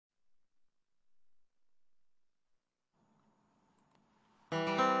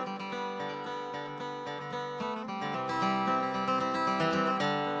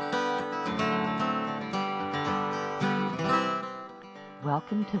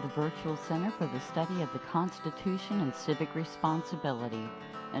Welcome to the Virtual Center for the Study of the Constitution and Civic Responsibility,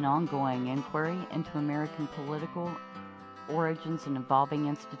 an ongoing inquiry into American political origins and evolving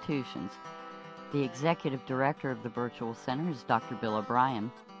institutions. The Executive Director of the Virtual Center is Dr. Bill Obrien.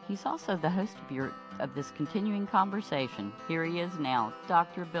 He's also the host of this continuing conversation. Here he is now,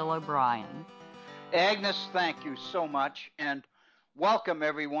 Dr. Bill Obrien. Agnes, thank you so much, and welcome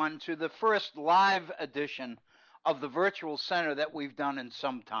everyone to the first live edition of the Virtual Center that we've done in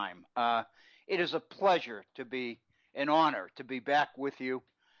some time. It is a pleasure to be, an honor to be back with you.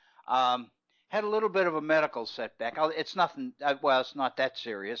 Had a little bit of a medical setback. It's nothing, well, it's not that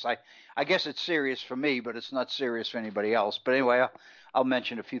serious. I guess it's serious for me, but it's not serious for anybody else. But anyway, I'll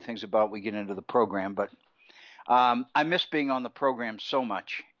mention a few things about it when we get into the program. But I miss being on the program so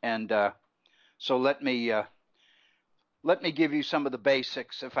much, and so let me give you some of the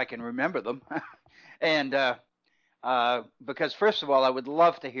basics if I can remember them. And because first of all, I would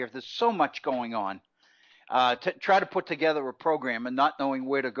love to hear, there's so much going on. To try to put together a program and not knowing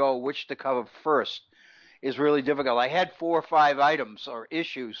where to go, which to cover first, is really difficult. I had 4 or 5 items or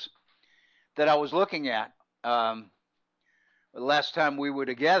issues that I was looking at the last time we were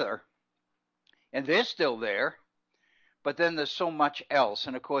together, and they're still there, but then there's so much else.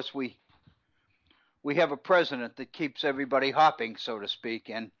 And of course, we have a president that keeps everybody hopping, so to speak,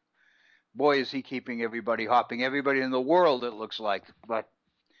 and boy, is he keeping everybody hopping. Everybody in the world, it looks like. But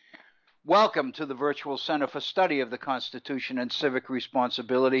welcome to the Virtual Center for Study of the Constitution and Civic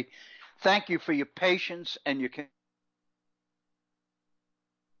Responsibility. Thank you for your patience, and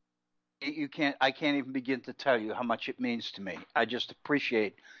I can't even begin to tell you how much it means to me. I just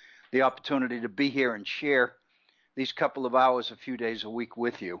appreciate the opportunity to be here and share these couple of hours, a few days a week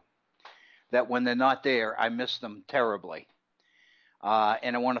with you, that when they're not there, I miss them terribly.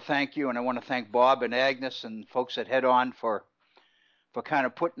 And I want to thank you, and I want to thank Bob and Agnes and folks at Head On for kind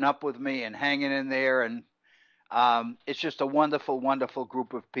of putting up with me and hanging in there. And it's just a wonderful, wonderful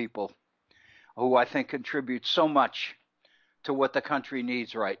group of people who I think contribute so much to what the country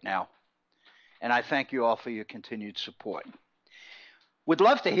needs right now. And I thank you all for your continued support. Would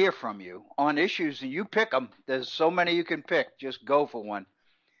love to hear from you on issues, and you pick them. There's so many you can pick. Just go for one.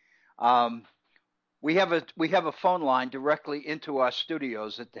 We have a phone line directly into our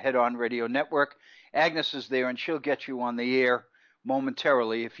studios at the Head On Radio Network. Agnes is there, and she'll get you on the air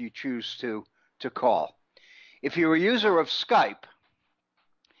momentarily if you choose to call. If you're a user of Skype,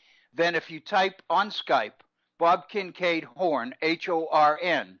 then if you type on Skype, Bob Kincaid Horn,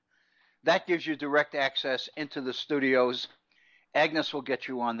 H-O-R-N, that gives you direct access into the studios. Agnes will get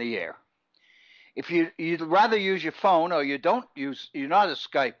you on the air. If you'd rather use your phone, or you're not a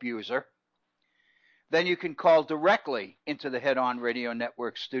Skype user, then you can call directly into the Head On Radio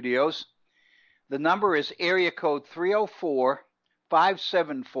Network studios. The number is area code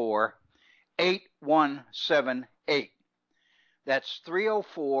 304-574-8178. That's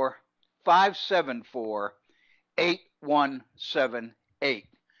 304-574-8178.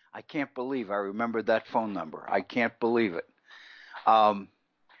 I can't believe I remembered that phone number. I can't believe it. I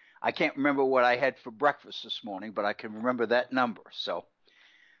can't remember what I had for breakfast this morning, but I can remember that number. So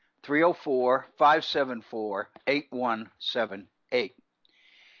 304-574-8178.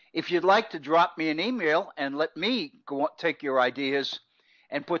 If you'd like to drop me an email and let me take your ideas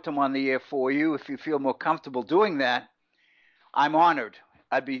and put them on the air for you, if you feel more comfortable doing that, I'm honored.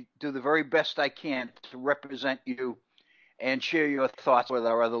 Do the very best I can to represent you and share your thoughts with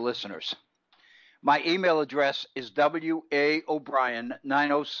our other listeners. My email address is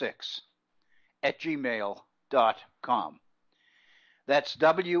waobrien906@gmail.com. That's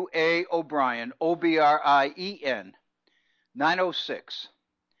W-A-O'Brien, O-B-R-I-E-N,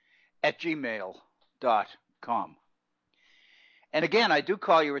 906@gmail.com. And again, I do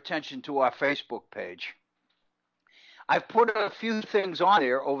call your attention to our Facebook page. I've put a few things on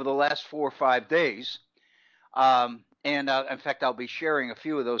there over the last 4 or 5 days. In fact, I'll be sharing a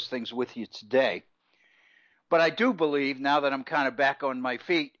few of those things with you today. But I do believe, now that I'm kind of back on my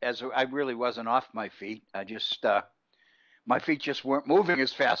feet, as I really wasn't off my feet, my feet just weren't moving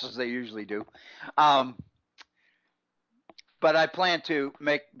as fast as they usually do. But I plan to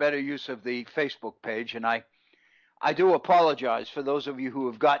make better use of the Facebook page, and I do apologize for those of you who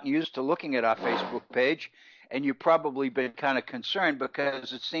have gotten used to looking at our Facebook page, and you've probably been kind of concerned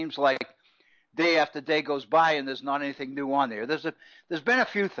because it seems like day after day goes by and there's not anything new on there. There's been a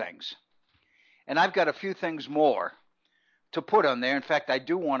few things, and I've got a few things more to put on there. In fact, I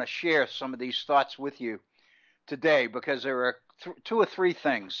do want to share some of these thoughts with you today, because there are 2 or 3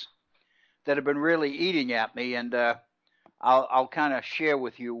 things that have been really eating at me, and I'll kind of share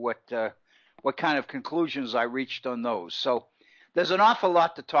with you what kind of conclusions I reached on those. So There's an awful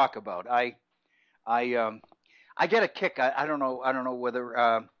lot to talk about. I get a kick. I don't know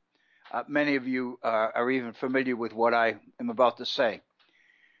whether many of you are even familiar with what I am about to say.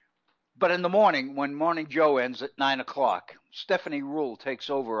 But in the morning, when Morning Joe ends at 9 o'clock, Stephanie Rule takes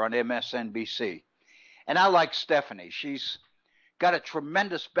over on MSNBC. And I like Stephanie. She's got a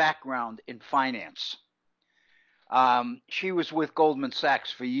tremendous background in finance. She was with Goldman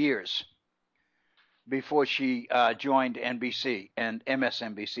Sachs for years before she joined NBC and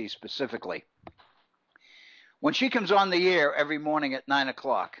MSNBC specifically. When she comes on the air every morning at 9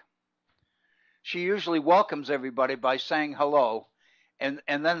 o'clock, she usually welcomes everybody by saying hello, and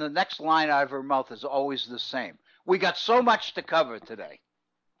then the next line out of her mouth is always the same. We got so much to cover today.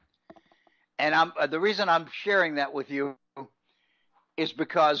 And the reason I'm sharing that with you is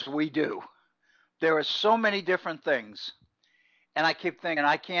because we do. There are so many different things, and I keep thinking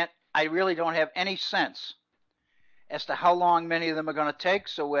I really don't have any sense as to how long many of them are going to take,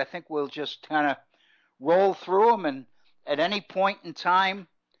 so I think we'll just kind of roll through them, and at any point in time,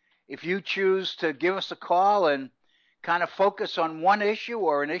 if you choose to give us a call and kind of focus on one issue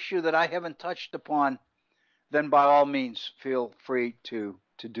or an issue that I haven't touched upon, then by all means, feel free to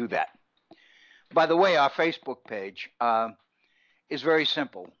do that. By the way, our Facebook page is very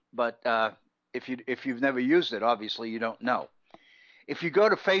simple, but if you've never used it, obviously you don't know. If you go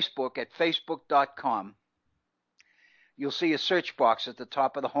to Facebook at facebook.com, you'll see a search box at the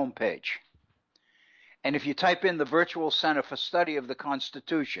top of the homepage. And if you type in the Virtual Center for Study of the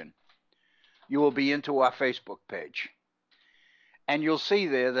Constitution, you will be into our Facebook page. And you'll see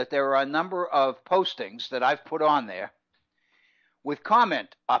there that there are a number of postings that I've put on there with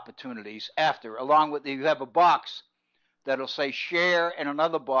comment opportunities after, along with you have a box that'll say share and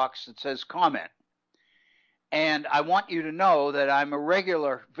another box that says comment. And I want you to know that I'm a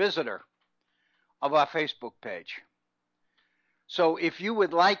regular visitor of our Facebook page. So if you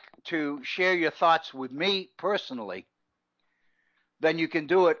would like to share your thoughts with me personally, then you can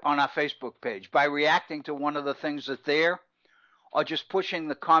do it on our Facebook page by reacting to one of the things that's there, or just pushing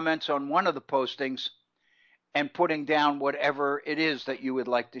the comments on one of the postings and putting down whatever it is that you would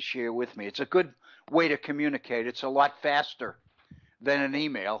like to share with me. It's a good way to communicate. It's a lot faster than an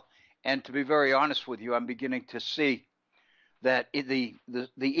email. And to be very honest with you, I'm beginning to see that the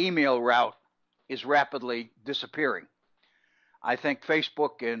email route is rapidly disappearing. I think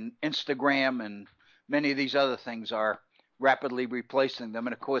Facebook and Instagram and many of these other things are rapidly replacing them.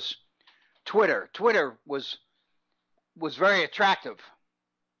 And of course, Twitter was very attractive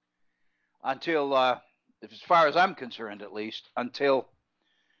until, as far as I'm concerned at least, until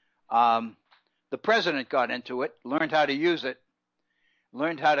the president got into it, learned how to use it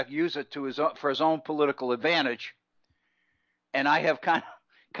for his own political advantage. And I have kind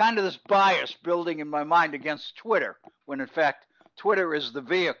of this bias building in my mind against Twitter, when in fact Twitter is the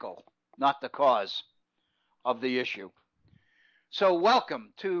vehicle, not the cause of the issue. So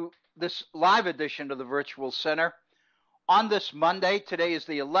welcome to this live edition of the Virtual Center. On this Monday, today is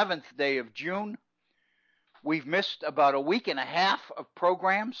the 11th day of June. We've missed about a week and a half of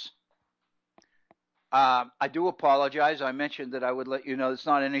programs. I do apologize. I mentioned that I would let you know it's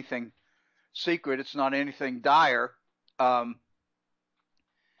not anything secret. It's not anything dire.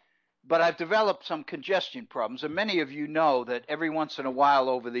 But I've developed some congestion problems, and many of you know that every once in a while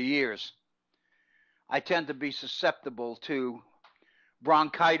over the years, I tend to be susceptible to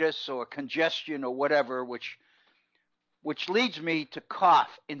bronchitis or congestion or whatever, which leads me to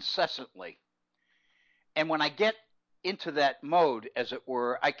cough incessantly. And when I get into that mode, as it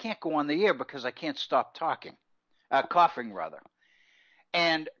were, I can't go on the air because I can't stop coughing rather.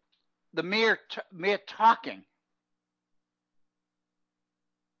 And the mere talking,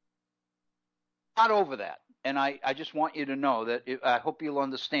 not over that. And I just want you to know that I hope you'll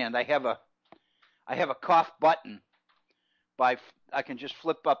understand. I have a cough button. I can just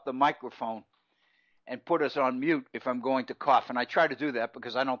flip up the microphone and put us on mute if I'm going to cough. And I try to do that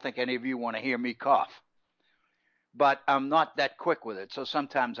because I don't think any of you want to hear me cough. But I'm not that quick with it, so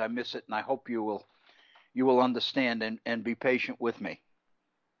sometimes I miss it, and I hope you will understand and be patient with me.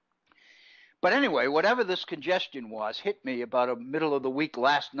 But anyway, whatever this congestion was hit me about the middle of the week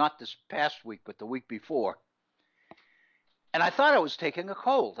not this past week, but the week before. And I thought I was taking a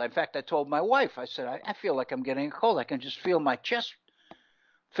cold. In fact, I told my wife, I said, I feel like I'm getting a cold. I can just feel my chest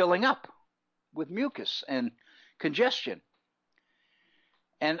filling up with mucus and congestion.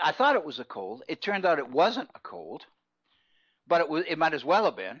 And I thought it was a cold. It turned out it wasn't a cold, but it might as well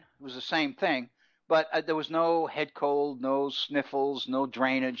have been. It was the same thing. But there was no head cold, no sniffles, no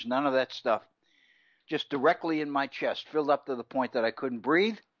drainage, none of that stuff. Just directly in my chest, filled up to the point that I couldn't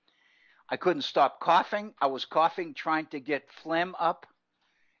breathe. I couldn't stop coughing. I was coughing, trying to get phlegm up,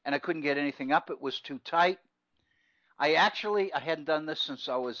 and I couldn't get anything up. It was too tight. I hadn't done this since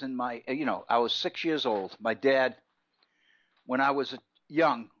I was in my, I was 6 years old. My dad, when I was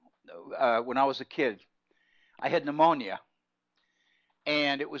when I was a kid, I had pneumonia,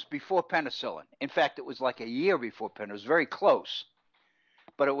 and it was before penicillin. In fact, it was like a year before penicillin. It was very close,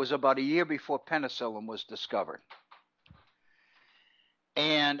 but it was about a year before penicillin was discovered.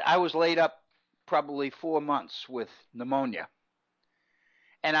 And I was laid up probably 4 months with pneumonia.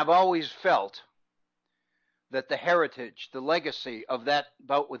 And I've always felt that the heritage, the legacy of that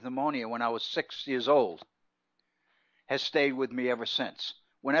bout with pneumonia when I was 6 years old has stayed with me ever since.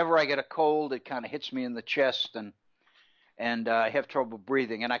 Whenever I get a cold, it kind of hits me in the chest, and I have trouble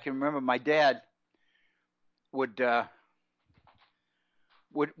breathing. And I can remember my dad would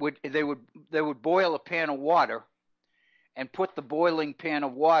boil a pan of water and put the boiling pan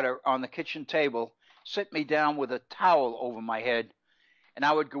of water on the kitchen table, sit me down with a towel over my head, and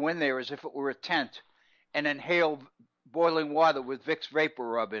I would go in there as if it were a tent and inhale boiling water with Vicks Vapor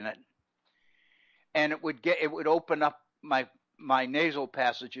Rub in it. And it would open up my nasal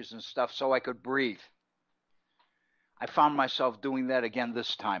passages and stuff so I could breathe. I found myself doing that again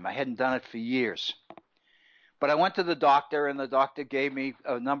this time. I hadn't done it for years. But I went to the doctor, and the doctor gave me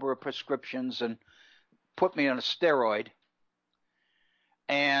a number of prescriptions and put me on a steroid.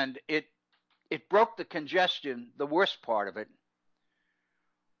 And it broke the congestion, the worst part of it.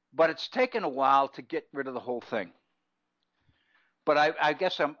 But it's taken a while to get rid of the whole thing. But I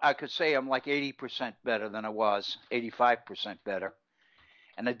guess I could say I'm like 80% better than I was, 85% better.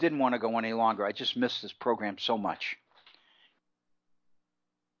 And I didn't want to go any longer. I just missed this program so much.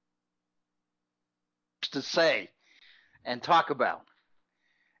 To say and talk about.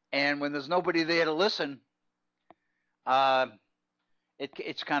 And when there's nobody there to listen,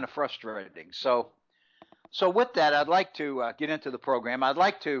 it's kind of frustrating. So with that, I'd like to get into the program. I'd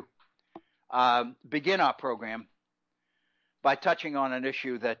like to begin our program by touching on an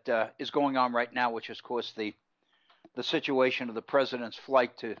issue that is going on right now, which is, of course, the situation of the president's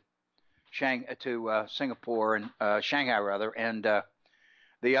flight to Singapore and Shanghai, rather, and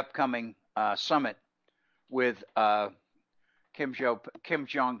the upcoming summit with Kim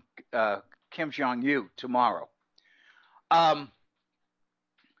Jong-il tomorrow.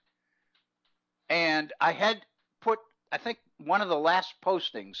 And I had put, I think, one of the last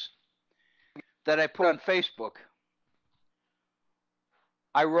postings that I put on Facebook,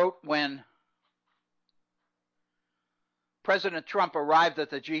 I wrote when President Trump arrived at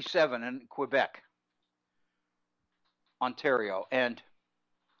the G7 in Quebec, Ontario, and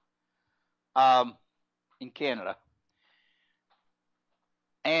in Canada.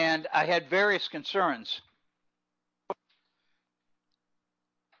 And I had various concerns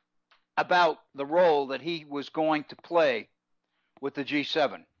about the role that he was going to play with the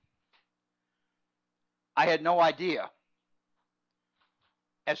G7. I had no idea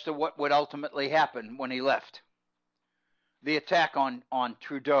as to what would ultimately happen when he left. The attack on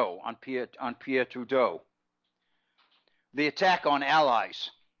Trudeau, on Pierre Trudeau. The attack on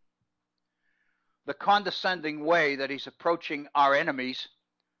allies. The condescending way that he's approaching our enemies,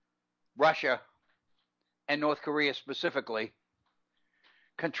 Russia and North Korea specifically,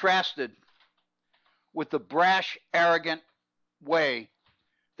 contrasted with the brash, arrogant way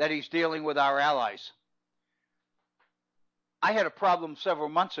that he's dealing with our allies. I had a problem several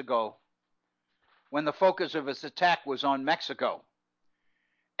months ago when the focus of his attack was on Mexico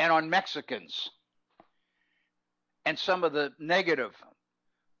and on Mexicans and some of the negative,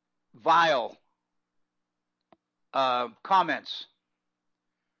 vile comments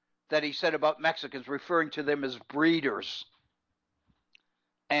that he said about Mexicans, referring to them as breeders.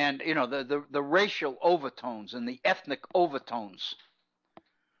 And, you know, the racial overtones and the ethnic overtones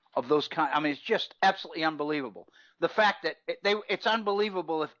of those kind. I mean, it's just absolutely unbelievable. The fact that it's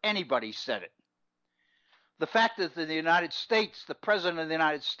unbelievable if anybody said it. The fact that the United States, the President of the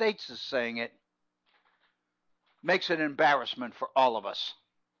United States is saying it, makes it an embarrassment for all of us.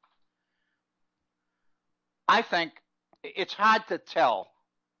 I think it's hard to tell,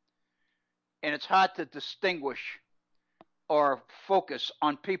 and it's hard to distinguish or focus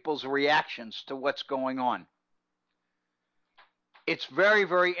on people's reactions to what's going on. It's very,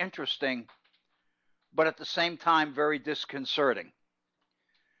 very interesting, but at the same time, very disconcerting.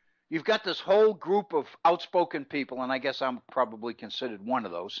 You've got this whole group of outspoken people, and I guess I'm probably considered one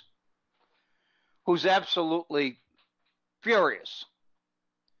of those, who's absolutely furious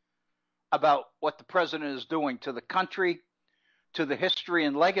about what the president is doing to the country, to the history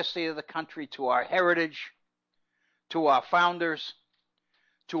and legacy of the country, to our heritage, to our founders,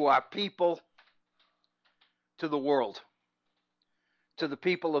 to our people, to the world, to the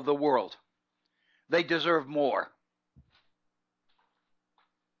people of the world. They deserve more.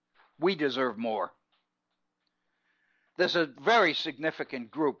 We deserve more. There's a very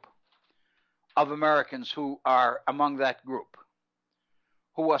significant group of Americans who are among that group,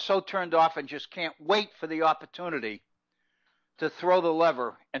 who are so turned off and just can't wait for the opportunity to throw the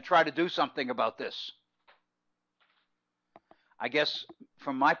lever and try to do something about this. I guess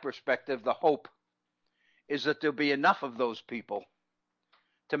from my perspective, the hope is that there'll be enough of those people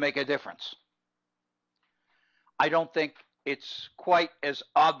to make a difference. I don't think it's quite as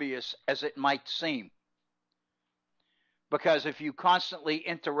obvious as it might seem. Because if you constantly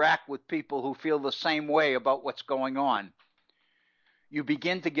interact with people who feel the same way about what's going on, you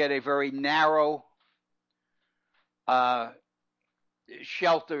begin to get a very narrow,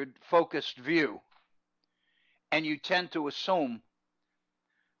 sheltered, focused view. And you tend to assume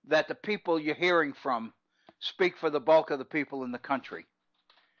that the people you're hearing from speak for the bulk of the people in the country.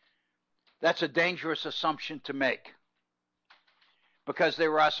 That's a dangerous assumption to make, because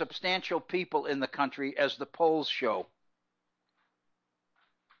there are substantial people in the country, as the polls show,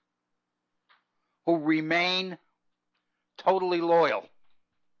 who remain totally loyal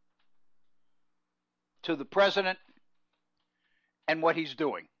to the president and what he's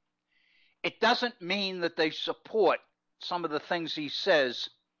doing. It doesn't mean that they support some of the things he says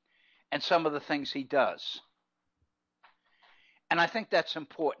and some of the things he does. And I think that's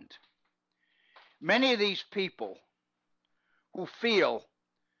important. Many of these people who feel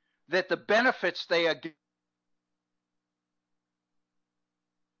that the benefits they are getting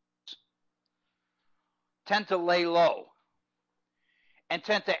tend to lay low and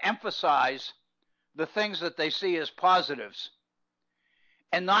tend to emphasize the things that they see as positives,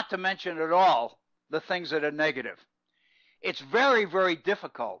 and not to mention at all the things that are negative. It's very, very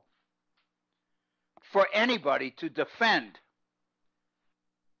difficult for anybody to defend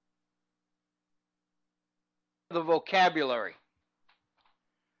the vocabulary.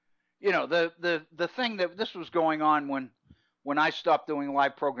 You know, the thing that this was going on when I stopped doing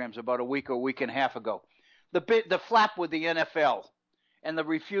live programs about a week or a week and a half ago. The flap with the NFL and the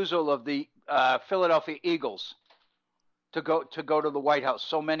refusal of the Philadelphia Eagles to go to the White House,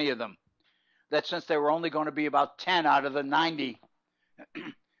 so many of them, that since there were only going to be about 10 out of the 90,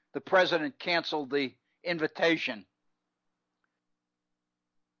 the president canceled the invitation.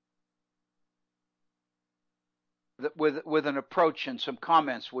 With an approach and some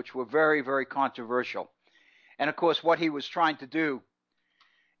comments which were very, very controversial. And of course, what he was trying to do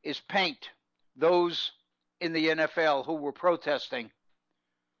is paint those in the NFL who were protesting,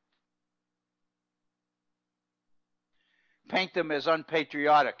 paint them as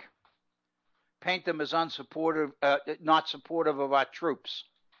unpatriotic, paint them as unsupportive, not supportive of our troops.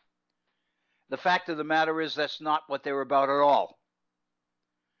 The fact of the matter is that's not what they were about at all.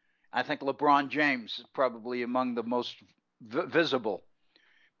 I think LeBron James is probably among the most visible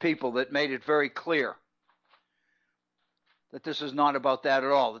people that made it very clear that this is not about that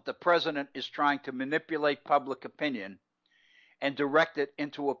at all, that the president is trying to manipulate public opinion and direct it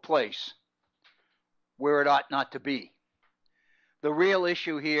into a place where it ought not to be. The real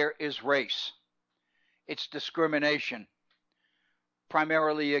issue here is race. It's discrimination,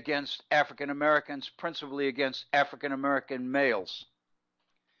 primarily against African Americans, principally against African American males.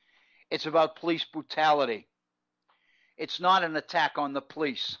 It's about police brutality. It's not an attack on the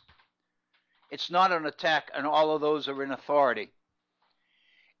police. It's not an attack on all of those who are in authority.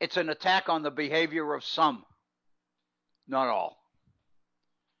 It's an attack on the behavior of some, not all.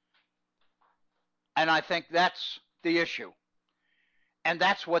 And I think that's the issue. And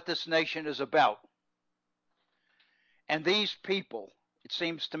that's what this nation is about. And these people, it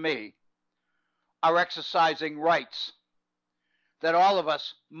seems to me, are exercising rights that all of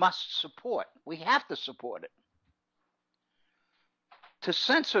us must support. We have to support it. To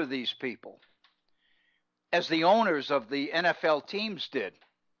censor these people, as the owners of the NFL teams did,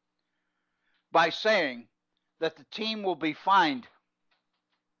 by saying that the team will be fined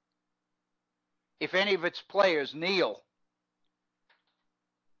if any of its players kneel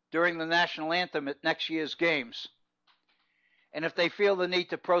during the national anthem at next year's games. And if they feel the need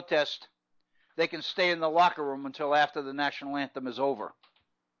to protest, they can stay in the locker room until after the national anthem is over.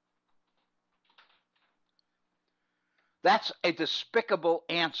 That's a despicable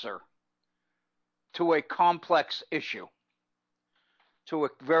answer to a complex issue, to a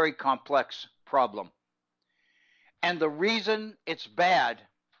very complex problem. And the reason it's bad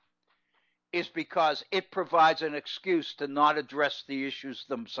is because it provides an excuse to not address the issues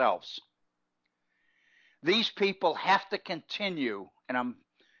themselves. These people have to continue, and I'm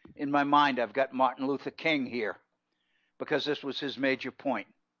In my mind, I've got Martin Luther King here because this was his major point.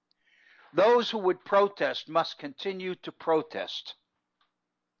 Those who would protest must continue to protest,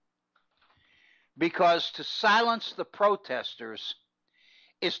 because to silence the protesters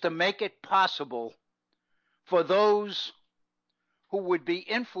is to make it possible for those who would be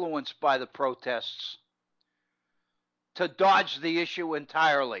influenced by the protests to dodge the issue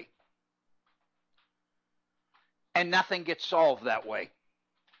entirely. And nothing gets solved that way.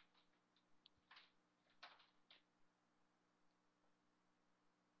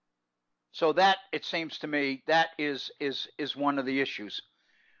 So that, it seems to me, that is one of the issues.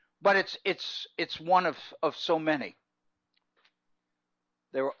 But it's one of so many.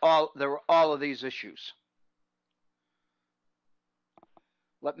 There were all of these issues.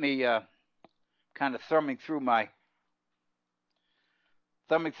 Let me kind of thumbing through my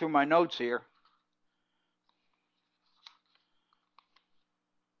notes here.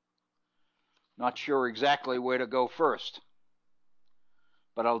 Not sure exactly where to go first,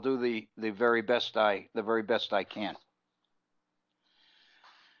 but I'll do the very best I can.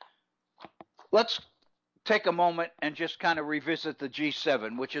 Let's take a moment and just kind of revisit the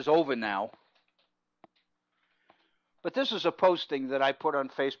G7, which is over now. But this is a posting that I put on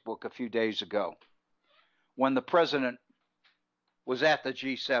Facebook a few days ago when the president was at the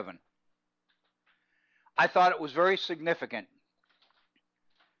G7. I thought it was very significant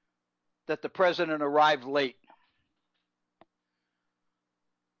that the president arrived late.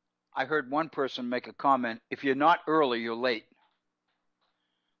 I heard one person make a comment, if you're not early, you're late.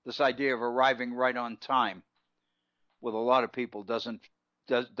 This idea of arriving right on time with a lot of people doesn't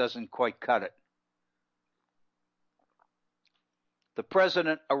quite cut it. The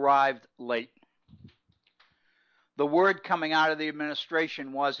president arrived late. The word coming out of the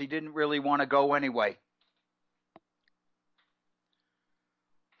administration was he didn't really want to go anyway.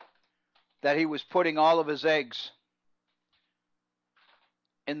 That he was putting all of his eggs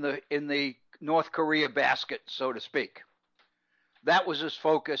in the North Korea basket, so to speak. That was his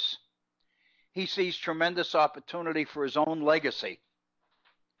focus. He sees tremendous opportunity for his own legacy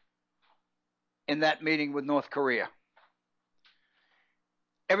in that meeting with North Korea.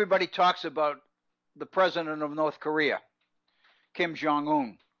 Everybody talks about the president of North Korea, Kim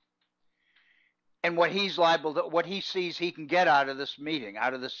Jong-un, and what he sees he can get out of this meeting,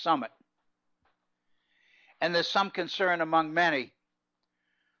 out of this summit. And there's some concern among many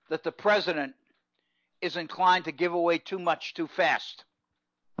that the president is inclined to give away too much too fast.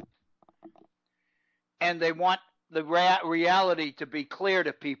 And they want the reality to be clear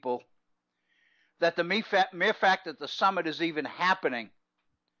to people that the mere fact that the summit is even happening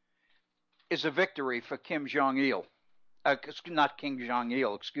is a victory for Kim Jong-il. Not Kim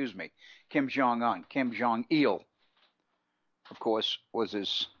Jong-il, excuse me. Kim Jong-un. Kim Jong-il, of course, was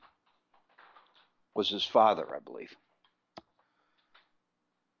his father, I believe.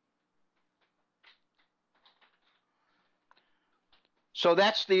 So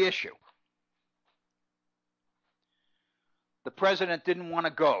that's the issue. The president didn't want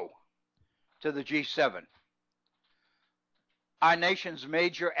to go to the G7. Our nation's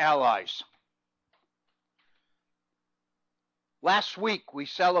major allies. Last week, we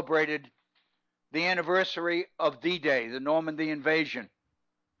celebrated the anniversary of D-Day, the Normandy invasion.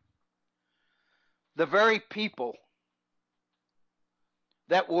 The very people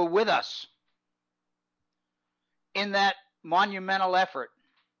that were with us in that monumental effort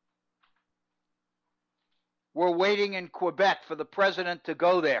were waiting in Quebec for the president to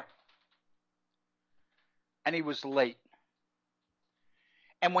go there. And he was late.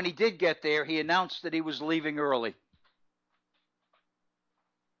 And when he did get there, he announced that he was leaving early.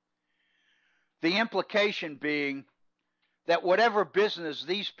 The implication being that whatever business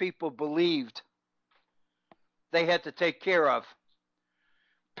these people believed they had to take care of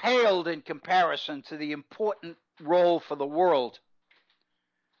paled in comparison to the important role for the world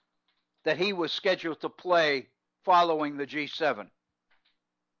that he was scheduled to play following the G7.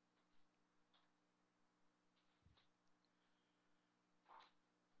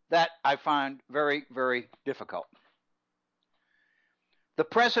 That I find very, very difficult. The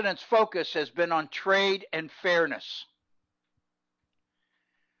president's focus has been on trade and fairness.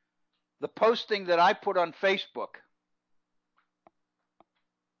 The posting that I put on Facebook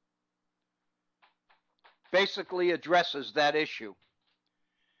basically addresses that issue.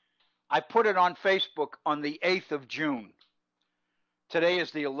 I put it on Facebook on the 8th of June. Today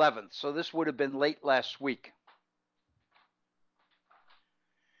is the 11th, so this would have been late last week.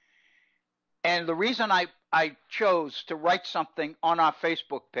 And the reason I chose to write something on our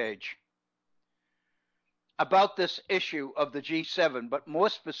Facebook page about this issue of the G7, but more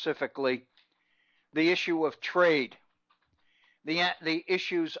specifically, the issue of trade, the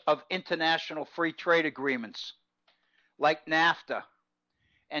issues of international free trade agreements like NAFTA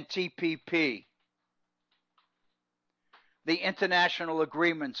and TPP, the international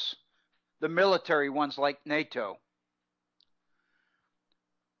agreements, the military ones like NATO,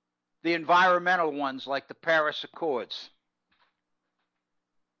 the environmental ones like the Paris Accords.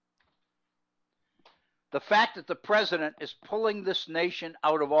 The fact that the president is pulling this nation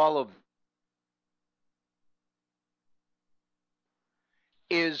out of all of them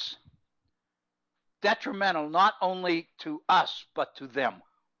is detrimental not only to us, but to them,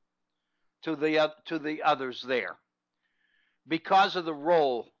 to the others there, because of the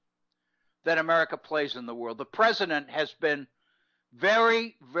role that America plays in the world. The president has been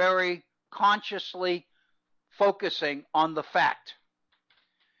very, very consciously focusing on the fact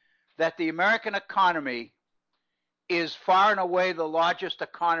that the American economy is far and away the largest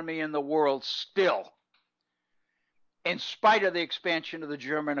economy in the world still, in spite of the expansion of the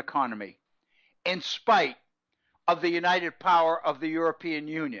German economy, in spite of the united power of the European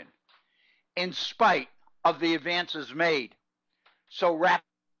Union, in spite of the advances made so rapidly.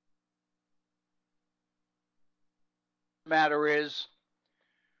 The matter is,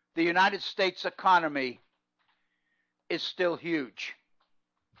 the United States economy is still huge.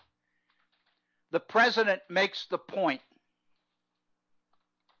 The president makes the point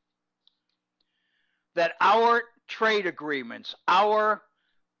that our trade agreements, our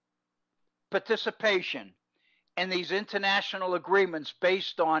participation in these international agreements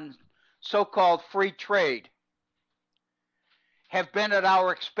based on so-called free trade have been at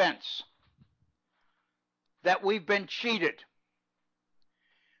our expense, that we've been cheated,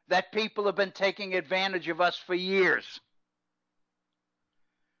 that people have been taking advantage of us for years,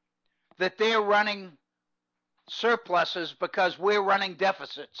 that they're running surpluses because we're running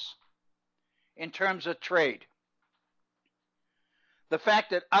deficits in terms of trade. The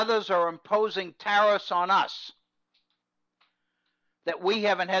fact that others are imposing tariffs on us that we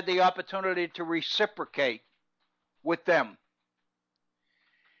haven't had the opportunity to reciprocate with them.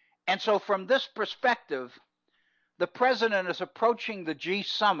 And so from this perspective, the president is approaching the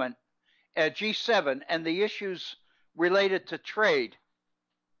G7 and the issues related to trade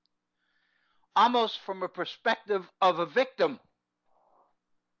almost from a perspective of a victim.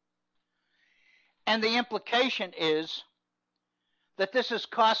 And the implication is that this has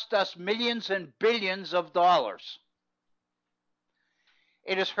cost us millions and billions of dollars.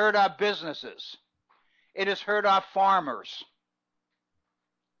 It has hurt our businesses. It has hurt our farmers.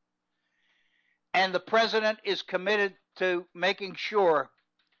 And the president is committed to making sure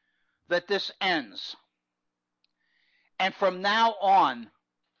that this ends. And from now on,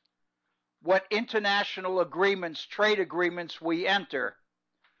 what international agreements, trade agreements we enter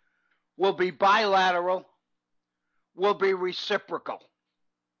will be bilateral, will be reciprocal.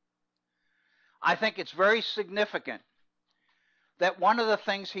 I think it's very significant that one of the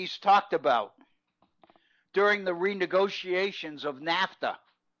things he's talked about during the renegotiations of NAFTA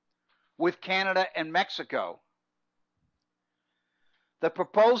with Canada and Mexico, the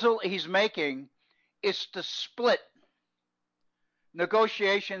proposal he's making is to split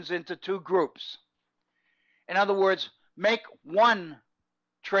negotiations into two groups. In other words, make one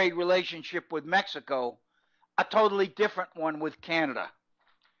trade relationship with Mexico a totally different one with Canada.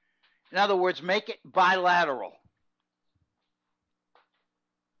 In other words, make it bilateral.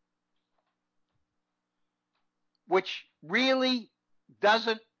 Which really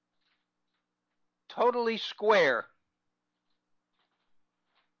doesn't totally square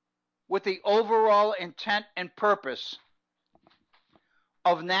with the overall intent and purpose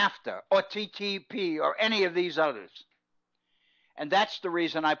of NAFTA or TTP or any of these others. And that's the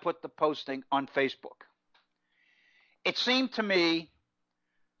reason I put the posting on Facebook. It seemed to me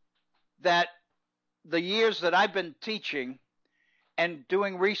that the years that I've been teaching and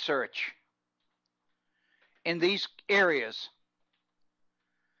doing research in these areas,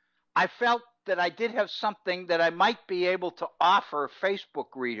 I felt that I did have something that I might be able to offer Facebook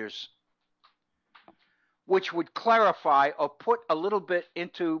readers, which would clarify or put a little bit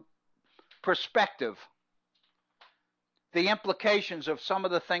into perspective the implications of some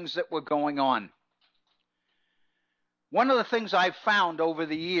of the things that were going on. One of the things I've found over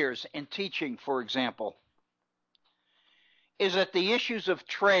the years in teaching, for example, is that the issues of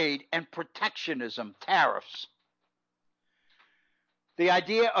trade and protectionism, tariffs, the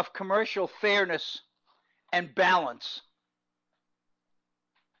idea of commercial fairness and balance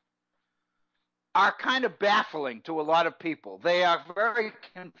are kind of baffling to a lot of people. They are very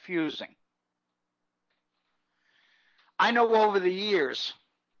confusing. I know over the years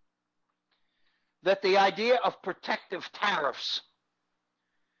that the idea of protective tariffs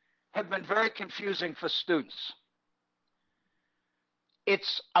have been very confusing for students.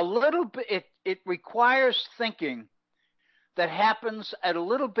 It's a little bit, it requires thinking that happens at a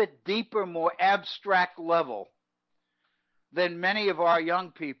little bit deeper, more abstract level than many of our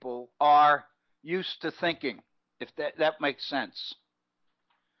young people are used to thinking, if that makes sense.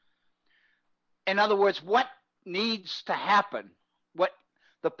 In other words, what needs to happen, what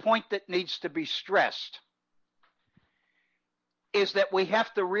the point that needs to be stressed is that we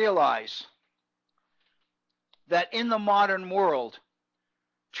have to realize that in the modern world,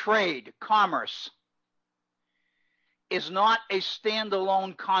 trade, commerce, is not a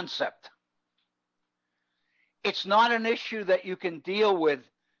standalone concept. It's not an issue that you can deal with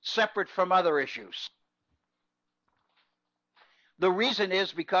separate from other issues. The reason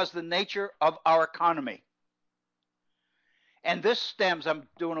is because the nature of our economy. And this stems, I'm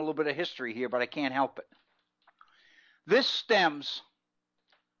doing a little bit of history here, but I can't help it. This stems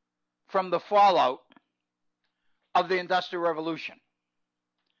from the fallout of the Industrial Revolution.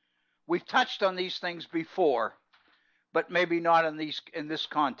 We've touched on these things before, but maybe not in this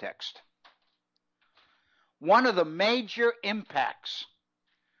context. One of the major impacts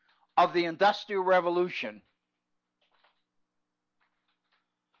of the Industrial Revolution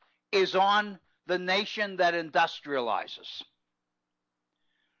is on the nation that industrializes.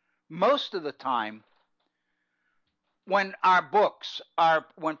 Most of the time, when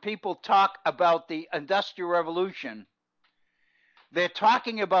when people talk about the Industrial Revolution, they're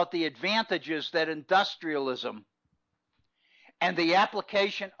talking about the advantages that industrialism and the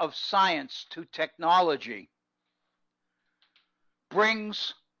application of science to technology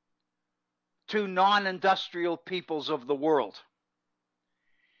brings to non-industrial peoples of the world.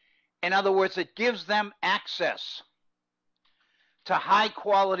 In other words, it gives them access to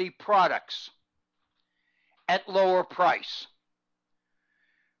high-quality products at lower price,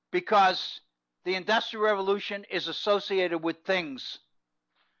 because the Industrial Revolution is associated with things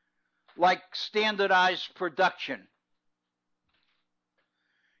like standardized production,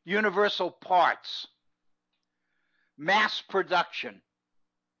 universal parts, mass production.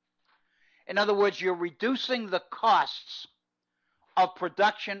 In other words, you're reducing the costs of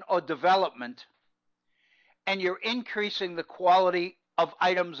production or development, and you're increasing the quality of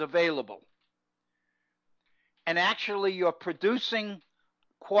items available. And actually, you're producing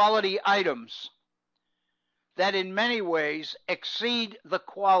quality items that in many ways exceed the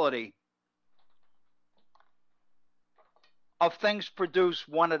quality of things produced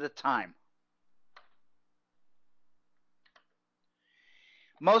one at a time.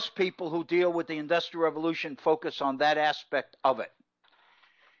 Most people who deal with the Industrial Revolution focus on that aspect of it.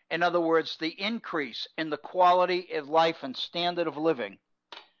 In other words, the increase in the quality of life and standard of living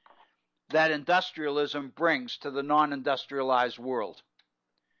that industrialism brings to the non-industrialized world.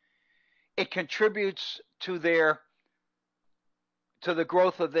 It contributes to the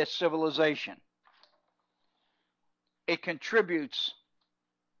growth of their civilization. It contributes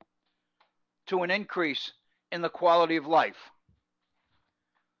to an increase in the quality of life.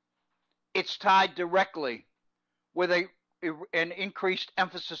 It's tied directly with an increased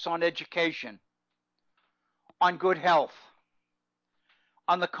emphasis on education, on good health,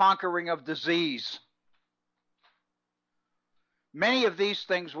 on the conquering of disease. Many of these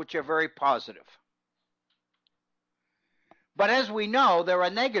things which are very positive. But as we know, there are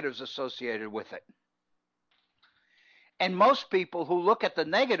negatives associated with it. And most people who look at the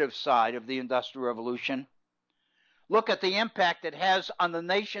negative side of the Industrial Revolution look at the impact it has on the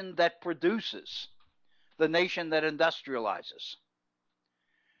nation that produces, the nation that industrializes.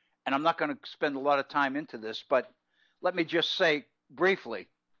 And I'm not going to spend a lot of time into this, but let me just say briefly,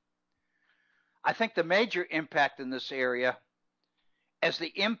 I think the major impact in this area is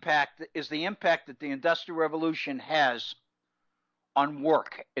the impact that the Industrial Revolution has on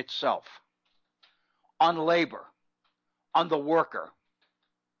work itself, on labor, on the worker.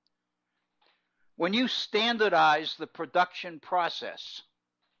 When you standardize the production process,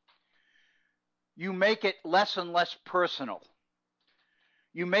 you make it less and less personal.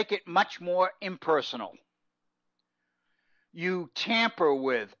 You make it much more impersonal. You tamper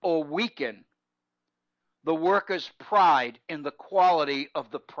with or weaken the worker's pride in the quality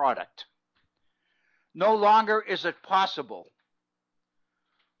of the product. No longer is it possible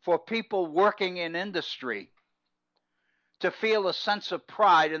for people working in industry to feel a sense of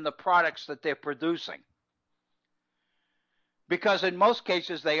pride in the products that they're producing. Because in most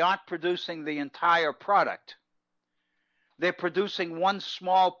cases, they aren't producing the entire product. They're producing one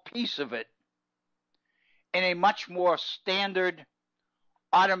small piece of it in a much more standard,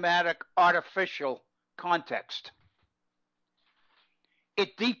 automatic, artificial context.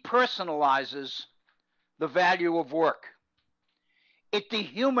 It depersonalizes the value of work. It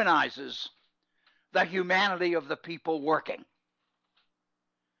dehumanizes the humanity of the people working.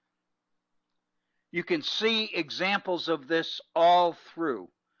 You can see examples of this all through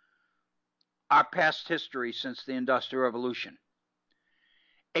our past history since the Industrial Revolution.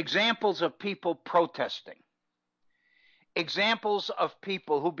 Examples of people protesting. Examples of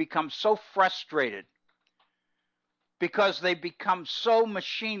people who become so frustrated because they become so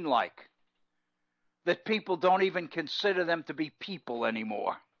machine-like that people don't even consider them to be people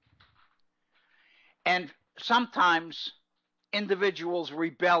anymore. And sometimes individuals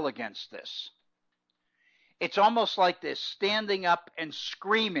rebel against this. It's almost like they're standing up and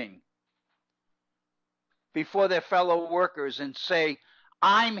screaming before their fellow workers and say,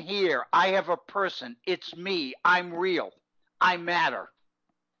 I'm here, I have a person, it's me, I'm real, I matter.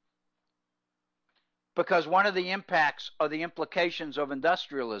 Because one of the impacts or the implications of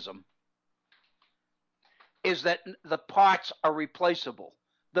industrialism is that the parts are replaceable.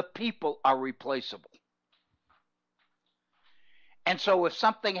 The people are replaceable. And so if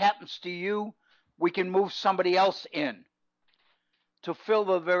something happens to you, we can move somebody else in to fill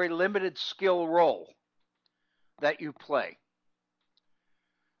the very limited skill role that you play.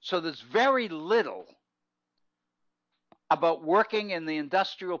 So there's very little about working in the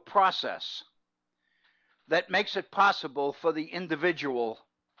industrial process that makes it possible for the individual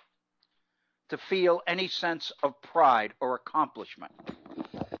to feel any sense of pride or accomplishment.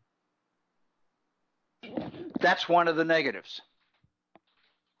 That's one of the negatives.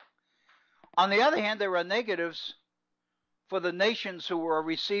 On the other hand, there are negatives for the nations who are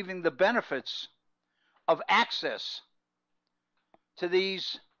receiving the benefits of access to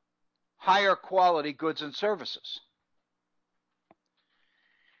these higher quality goods and services.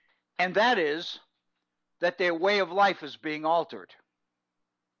 And that is that their way of life is being altered.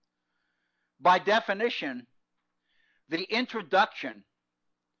 By definition, the introduction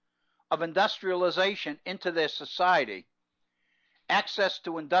of industrialization into their society, access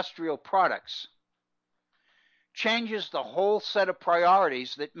to industrial products, changes the whole set of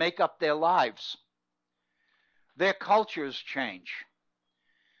priorities that make up their lives. Their cultures change.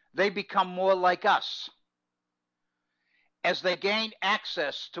 They become more like us. As they gain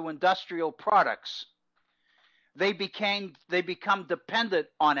access to industrial products, they become dependent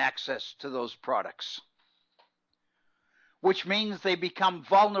on access to those products, which means they become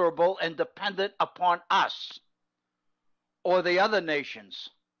vulnerable and dependent upon us or the other nations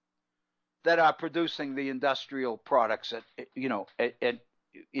that are producing the industrial products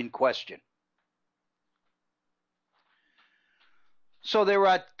in question. So there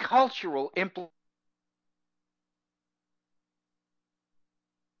are cultural implications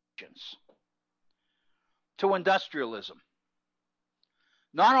to industrialism,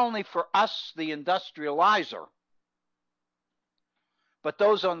 not only for us, the industrializer, but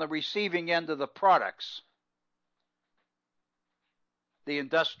those on the receiving end of the products, the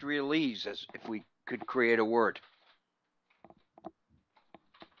industrialese, as if we could create a word.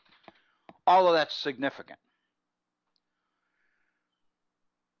 All of that's significant.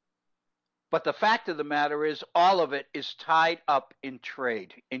 But the fact of the matter is, all of it is tied up in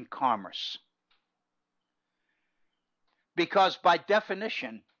trade, in commerce. Because by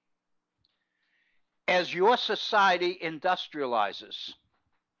definition, as your society industrializes,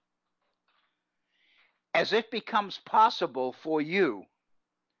 as it becomes possible for you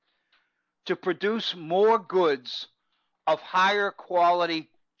to produce more goods of higher quality,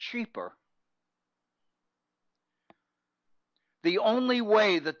 cheaper, the only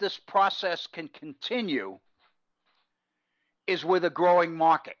way that this process can continue is with a growing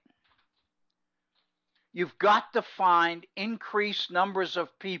market. You've got to find increased numbers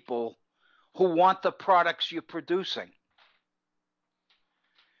of people who want the products you're producing.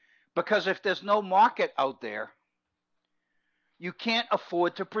 Because if there's no market out there, you can't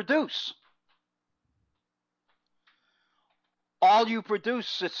afford to produce. All you produce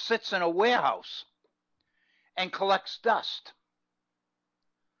sits in a warehouse and collects dust.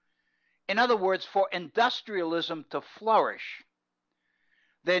 In other words, for industrialism to flourish,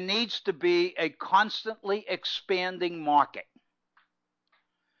 there needs to be a constantly expanding market.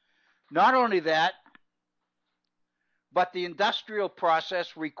 Not only that, but the industrial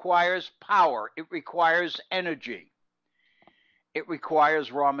process requires power. It requires energy. It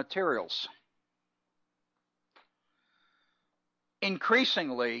requires raw materials.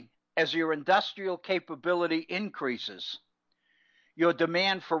 Increasingly, as your industrial capability increases, your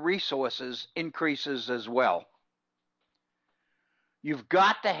demand for resources increases as well. You've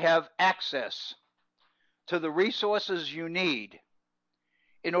got to have access to the resources you need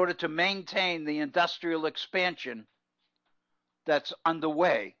in order to maintain the industrial expansion that's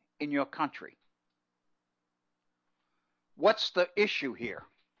underway in your country. What's the issue here?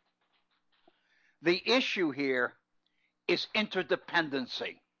 The issue here is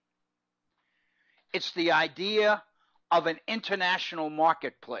interdependency. It's the idea of an international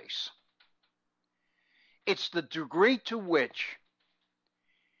marketplace. It's the degree to which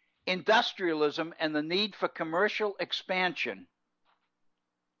industrialism and the need for commercial expansion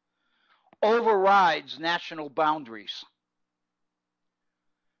overrides national boundaries.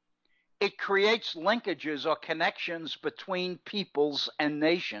 It creates linkages or connections between peoples and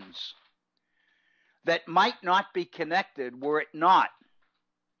nations that might not be connected were it not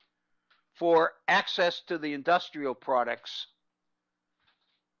for access to the industrial products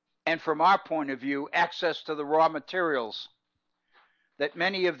and, from our point of view, access to the raw materials that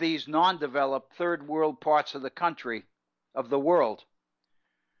many of these non-developed third world parts of the country, of the world,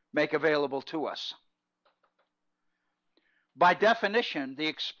 make available to us. By definition, the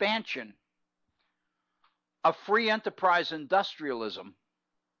expansion of free enterprise industrialism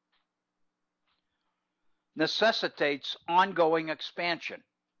necessitates ongoing expansion.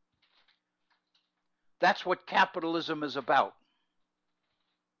 That's what capitalism is about.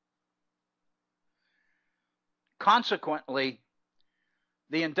 Consequently,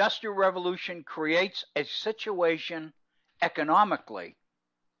 the Industrial Revolution creates a situation economically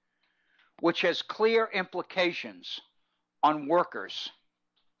which has clear implications on workers,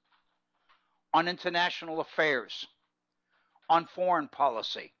 on international affairs, on foreign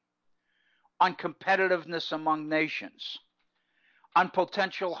policy, on competitiveness among nations, on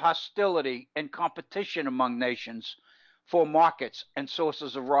potential hostility and competition among nations for markets and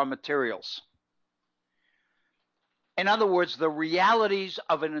sources of raw materials. In other words, the realities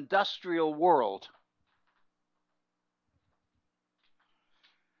of an industrial world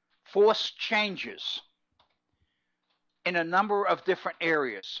force changes in a number of different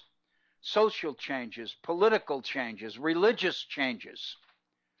areas: social changes, political changes, religious changes.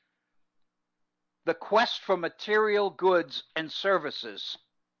 The quest for material goods and services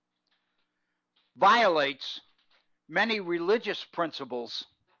violates many religious principles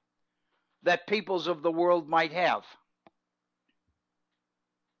that peoples of the world might have.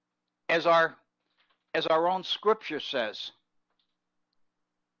 As our own scripture says,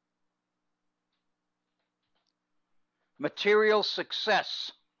 material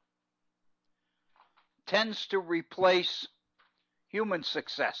success tends to replace human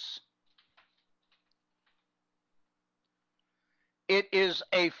success. It is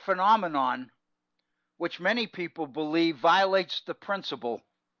a phenomenon which many people believe violates the principle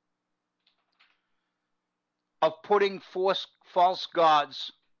of putting false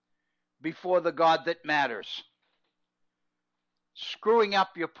gods before the God that matters, screwing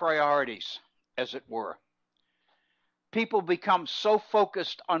up your priorities, as it were. People become so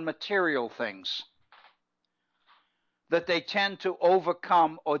focused on material things that they tend to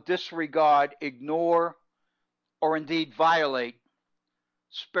overcome or disregard, ignore, or indeed violate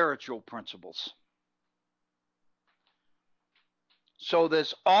spiritual principles. So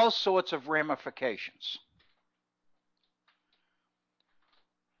there's all sorts of ramifications.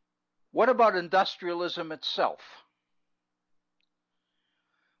 What about industrialism itself?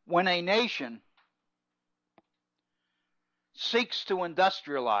 When a nation seeks to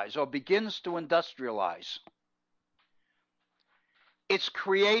industrialize or begins to industrialize, it's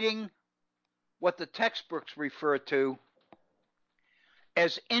creating what the textbooks refer to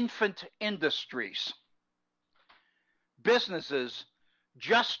as infant industries, businesses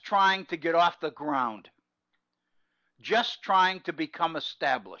just trying to get off the ground, just trying to become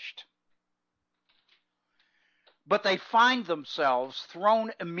established. But they find themselves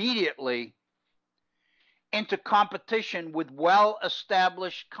thrown immediately into competition with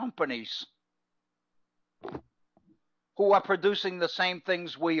well-established companies who are producing the same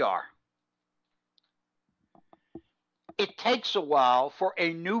things we are. It takes a while for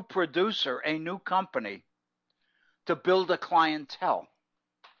a new producer, a new company, to build a clientele.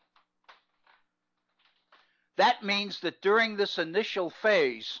 That means that during this initial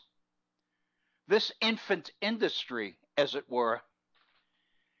phase, this infant industry, as it were,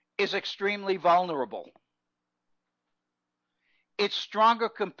 is extremely vulnerable. Its stronger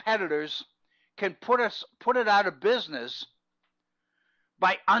competitors can put it out of business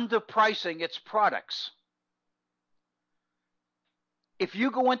by underpricing its products. If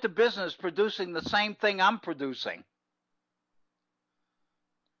you go into business producing the same thing I'm producing,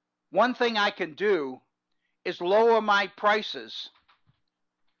 one thing I can do is lower my prices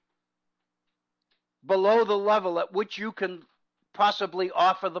below the level at which you can possibly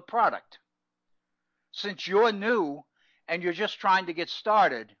offer the product. Since you're new and you're just trying to get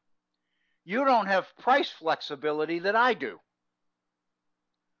started, you don't have price flexibility that I do.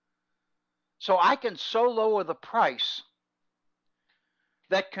 So I can so lower the price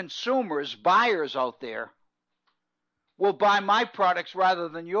that consumers, buyers out there, will buy my products rather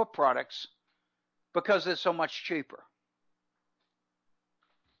than your products because they're so much cheaper.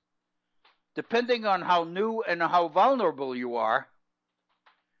 Depending on how new and how vulnerable you are,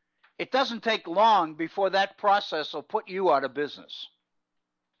 it doesn't take long before that process will put you out of business.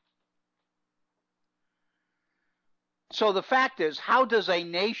 So the fact is, how does a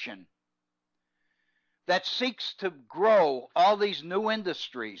nation that seeks to grow all these new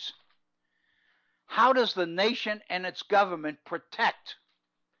industries, how does the nation and its government protect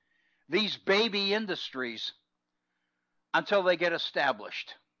these baby industries until they get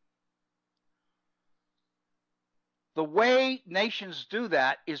established? The way nations do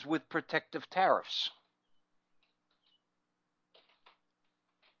that is with protective tariffs.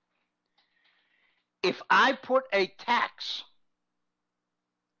 If I put a tax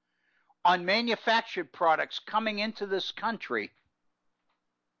on manufactured products coming into this country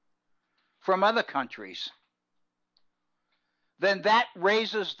from other countries, then that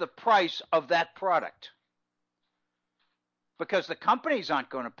raises the price of that product because the companies aren't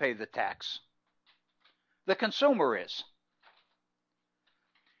going to pay the tax. The consumer is.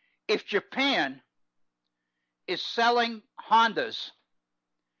 If Japan is selling Hondas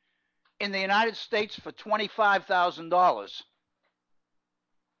in the United States for $25,000,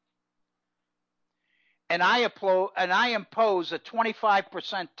 and I impose a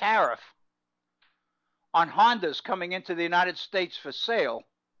 25% tariff on Hondas coming into the United States for sale,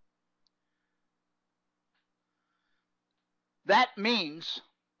 that means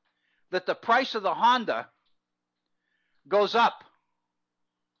that the price of the Honda goes up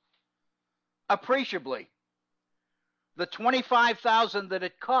appreciably. The $25,000 that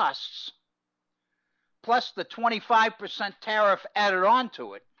it costs, plus the 25% tariff added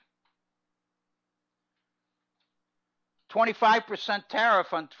onto it, 25%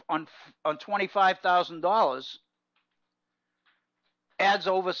 tariff on $25,000 adds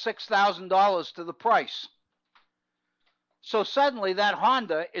over $6,000 to the price. So suddenly that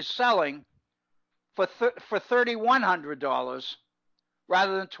Honda is selling for $3,100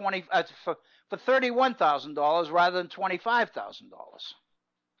 rather than for $31,000 rather than $25,000.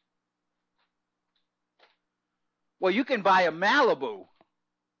 Well, you can buy a Malibu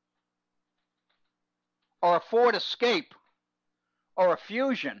or a Ford Escape or a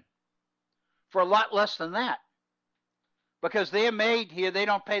Fusion for a lot less than that because they're made here, they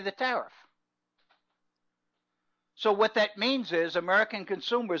don't pay the tariff. So what that means is American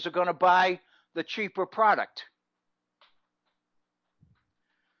consumers are going to buy the cheaper product.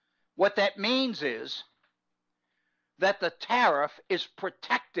 What that means is that the tariff is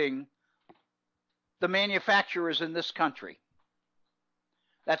protecting the manufacturers in this country.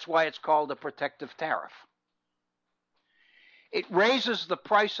 That's why it's called a protective tariff. It raises the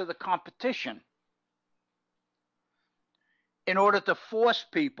price of the competition in order to force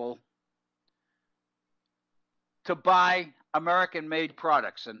people to buy American-made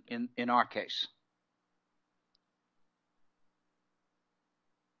products in our case.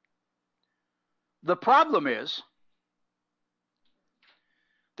 The problem is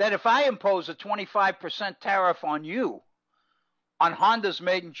that if I impose a 25% tariff on you on Hondas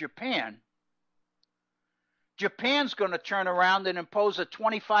made in Japan, Japan's going to turn around and impose a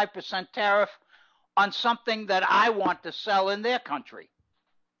 25% tariff on something that I want to sell in their country.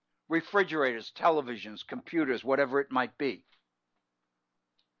 Refrigerators, televisions, computers, whatever it might be.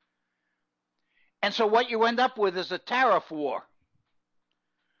 And so what you end up with is a tariff war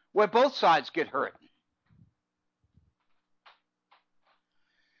where both sides get hurt.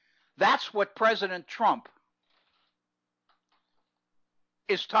 That's what President Trump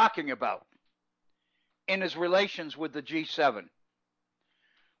is talking about in his relations with the G7,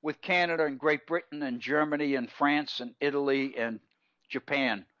 with Canada and Great Britain and Germany and France and Italy and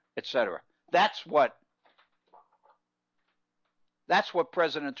Japan, etc. That's what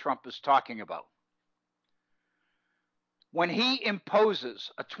President Trump is talking about. When he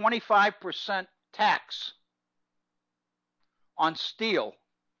imposes a 25% tax on steel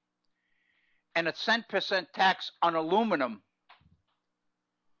and a 10% tax on aluminum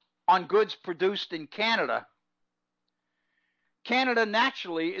on goods produced in Canada, Canada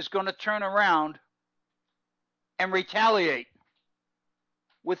naturally is going to turn around and retaliate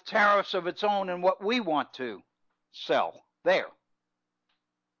with tariffs of its own and what we want to sell there.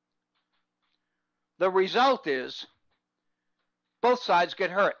 The result is both sides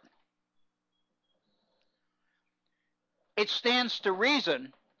get hurt. It stands to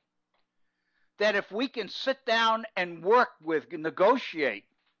reason that if we can sit down and negotiate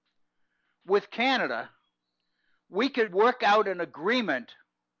with Canada, we could work out an agreement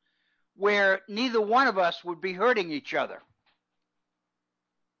where neither one of us would be hurting each other.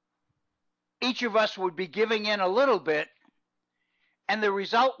 Each of us would be giving in a little bit, and the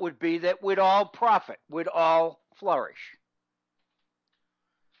result would be that we'd all profit, we'd all flourish.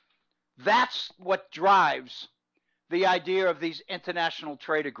 That's what drives the idea of these international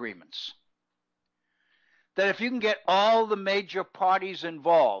trade agreements. That if you can get all the major parties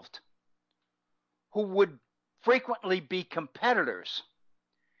involved, who would frequently be competitors,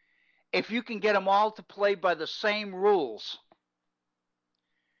 if you can get them all to play by the same rules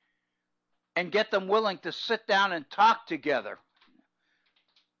and get them willing to sit down and talk together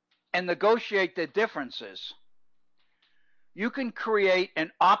and negotiate their differences, you can create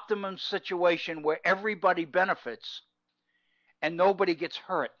an optimum situation where everybody benefits and nobody gets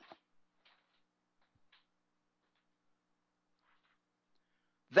hurt.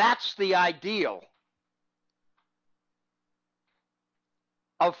 That's the ideal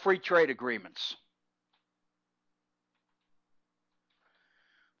of free trade agreements.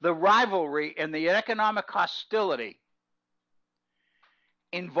 The rivalry and the economic hostility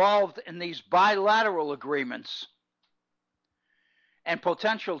involved in these bilateral agreements and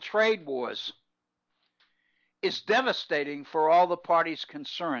potential trade wars is devastating for all the parties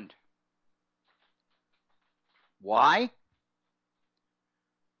concerned. Why?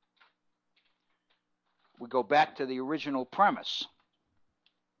 We go back to the original premise.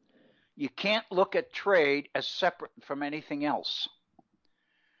 You can't look at trade as separate from anything else.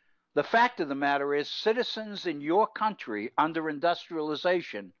 The fact of the matter is, citizens in your country under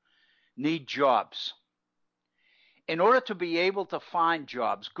industrialization need jobs. In order to be able to find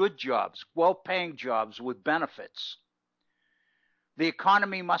jobs, good jobs, well-paying jobs with benefits, the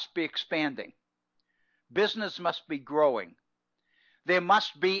economy must be expanding. Business must be growing. There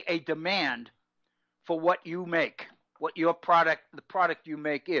must be a demand for what you make, what your product, the product you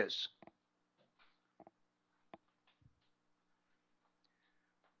make is.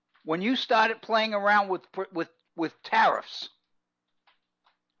 When you started playing around with tariffs,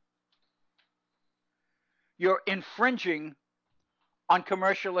 you're infringing on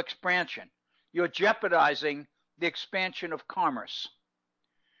commercial expansion. You're jeopardizing the expansion of commerce.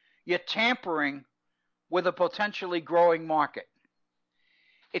 You're tampering with a potentially growing market.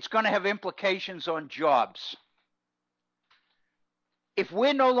 It's going to have implications on jobs. If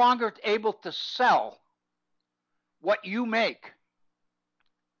we're no longer able to sell what you make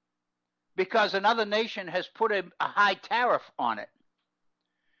because another nation has put a high tariff on it,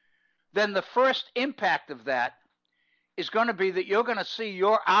 then the first impact of that is going to be that you're going to see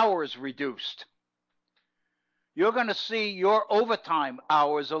your hours reduced. You're going to see your overtime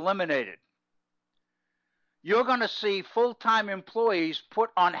hours eliminated. You're going to see full-time employees put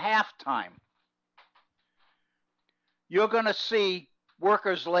on half-time. You're going to see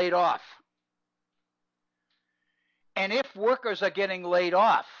workers laid off. And if workers are getting laid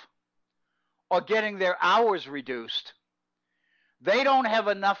off or getting their hours reduced, they don't have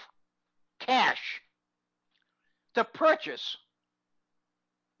enough cash to purchase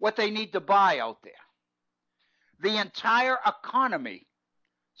what they need to buy out there. The entire economy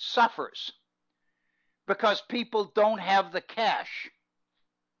suffers because people don't have the cash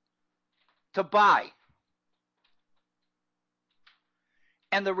to buy.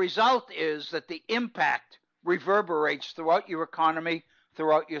 And the result is that the impact reverberates throughout your economy,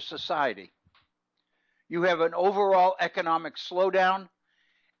 throughout your society. You have an overall economic slowdown,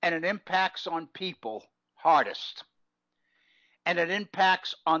 and it impacts on people hardest. And it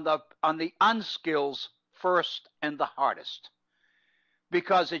impacts on the unskilled first and the hardest.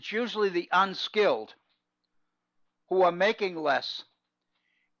 Because it's usually the unskilled who are making less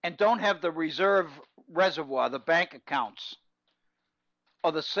and don't have the reservoir, the bank accounts,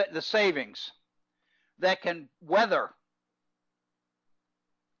 or the savings that can weather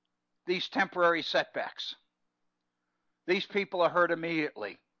these temporary setbacks. These people are hurt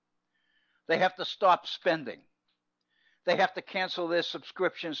immediately. They have to stop spending. They have to cancel their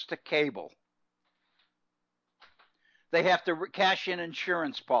subscriptions to cable. They have to cash in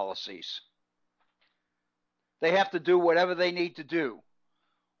insurance policies. They have to do whatever they need to do,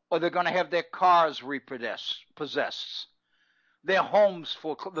 or they're going to have their cars repossessed, their homes,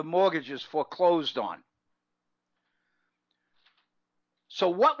 the mortgages foreclosed on. So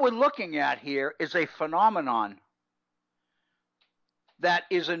what we're looking at here is a phenomenon that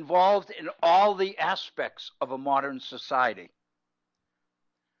is involved in all the aspects of a modern society.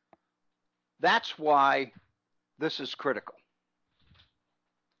 That's why this is critical.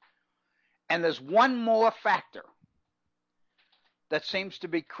 And there's one more factor that seems to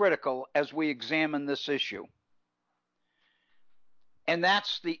be critical as we examine this issue. And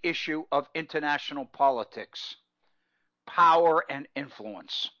that's the issue of international politics, power and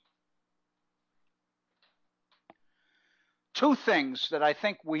influence. Two things that I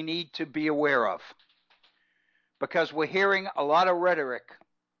think we need to be aware of, because we're hearing a lot of rhetoric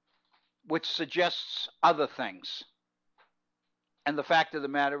which suggests other things. And the fact of the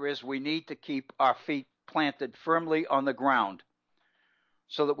matter is we need to keep our feet planted firmly on the ground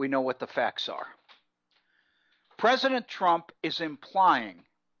so that we know what the facts are. President Trump is implying,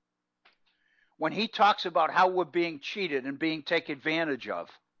 when he talks about how we're being cheated and being taken advantage of,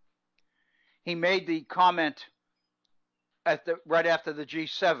 he made the comment right after the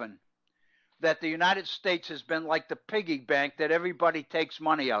G7 that the United States has been like the piggy bank that everybody takes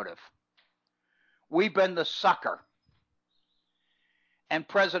money out of. We've been the sucker. And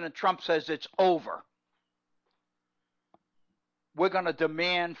President Trump says it's over. We're going to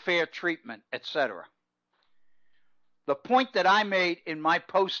demand fair treatment, etc. The point that I made in my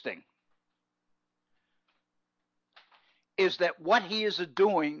posting is that what he is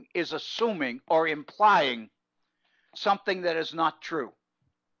doing is assuming or implying something that is not true.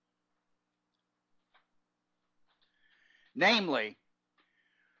 Namely,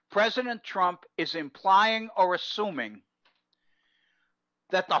 President Trump is implying or assuming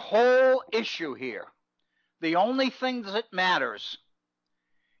that the whole issue here, the only thing that matters,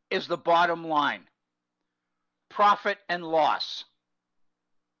 is the bottom line, profit and loss.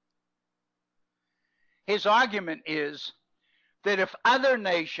 His argument is that if other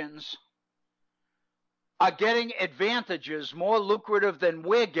nations are getting advantages more lucrative than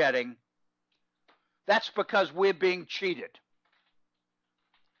we're getting, that's because we're being cheated.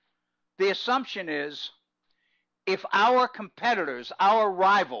 The assumption is if our competitors, our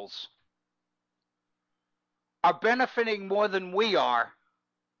rivals, are benefiting more than we are,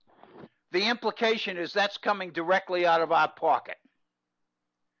 the implication is that's coming directly out of our pocket.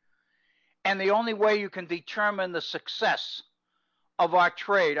 And the only way you can determine the success of our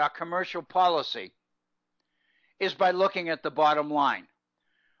trade, our commercial policy, is by looking at the bottom line.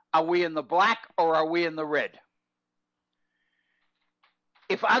 Are we in the black or are we in the red?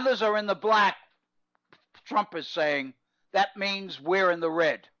 If others are in the black, Trump is saying, that means we're in the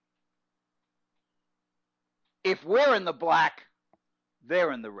red. If we're in the black,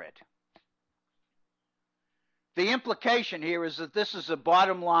 they're in the red. The implication here is that this is a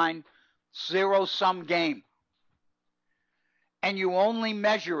bottom line, zero-sum game. And you only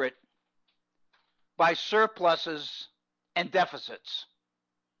measure it by surpluses and deficits.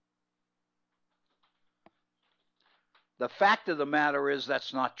 The fact of the matter is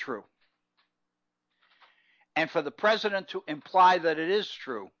that's not true. And for the president to imply that it is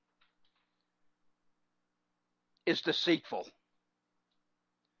true is deceitful.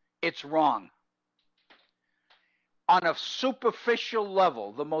 It's wrong. On a superficial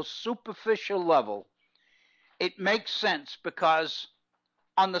level, the most superficial level, it makes sense because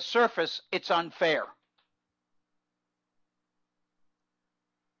on the surface, it's unfair.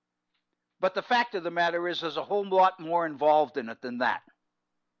 But the fact of the matter is there's a whole lot more involved in it than that.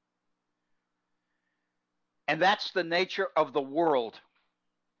 And that's the nature of the world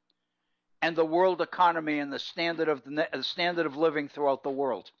and the world economy and the standard of living throughout the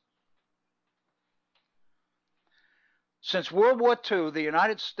world. Since World War II, the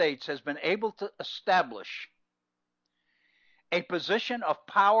United States has been able to establish a position of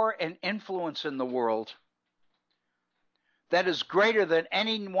power and influence in the world that is greater than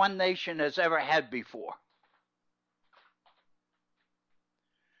any one nation has ever had before.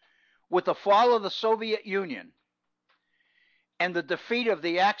 With the fall of the Soviet Union and the defeat of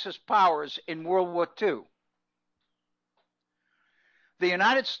the Axis powers in World War II, the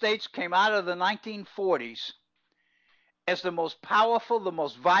United States came out of the 1940s as the most powerful, the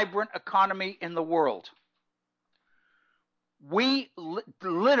most vibrant economy in the world. We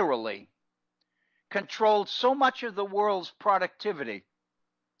literally controlled so much of the world's productivity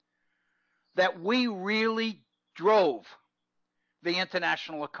that we really drove the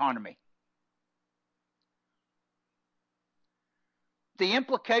international economy. The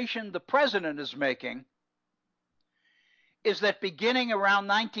implication the president is making is that beginning around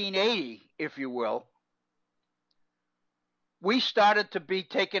 1980, if you will, we started to be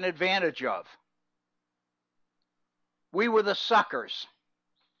taken advantage of. We were the suckers.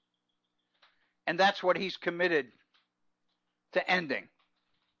 And that's what he's committed to ending.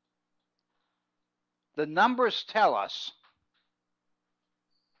 The numbers tell us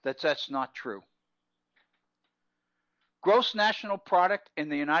that that's not true. Gross national product in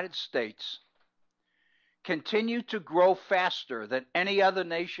the United States continued to grow faster than any other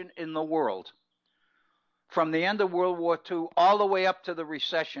nation in the world from the end of World War II all the way up to the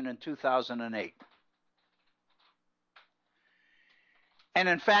recession in 2008. And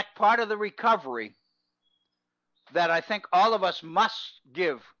in fact, part of the recovery that I think all of us must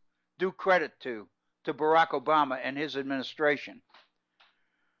give due credit to Barack Obama and his administration,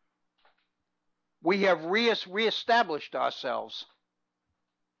 we have reestablished ourselves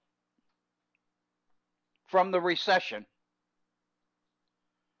from the recession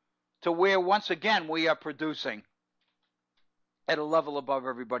to where once again we are producing at a level above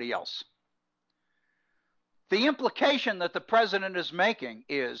everybody else. The implication that the president is making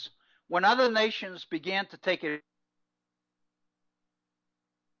is when other nations began to take it,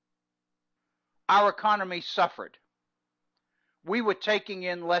 our economy suffered. We were taking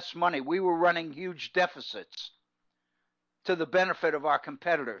in less money. We were running huge deficits to the benefit of our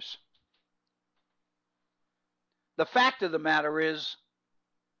competitors. The fact of the matter is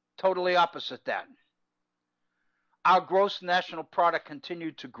totally opposite that. Our gross national product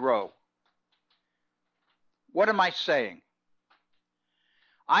continued to grow. What am I saying?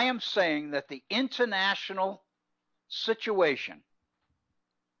 I am saying that the international situation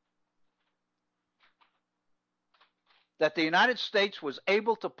that the United States was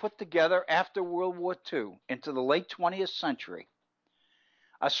able to put together after World War II into the late 20th century,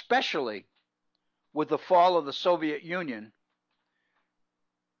 especially with the fall of the Soviet Union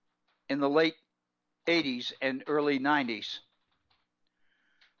in the late 80s and early 90s,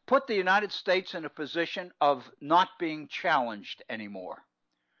 put the United States in a position of not being challenged anymore.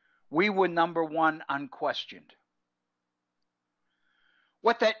 We were number one unquestioned.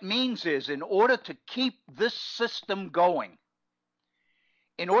 What that means is, in order to keep this system going,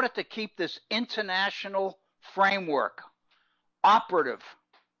 in order to keep this international framework operative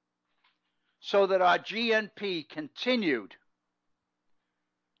so that our GNP continued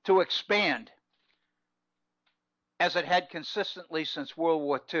to expand as it had consistently since World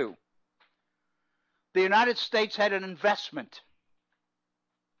War II, the United States had an investment.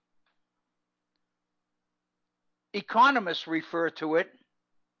 Economists refer to it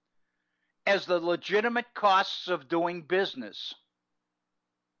as the legitimate costs of doing business.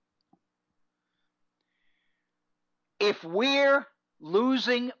 If we're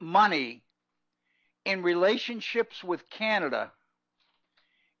losing money in relationships with Canada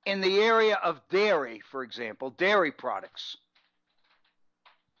in the area of dairy, for example, dairy products,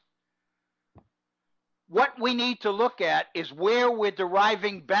 what we need to look at is where we're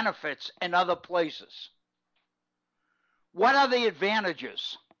deriving benefits in other places. What are the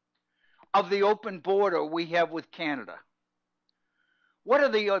advantages of the open border we have with Canada? What are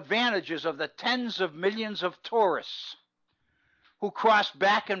the advantages of the tens of millions of tourists who cross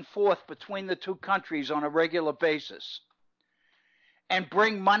back and forth between the two countries on a regular basis and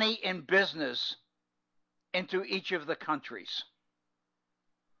bring money and business into each of the countries?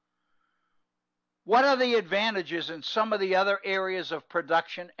 What are the advantages in some of the other areas of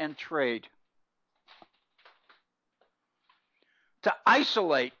production and trade? To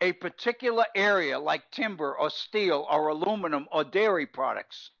isolate a particular area like timber or steel or aluminum or dairy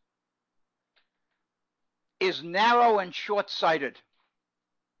products is narrow and short-sighted.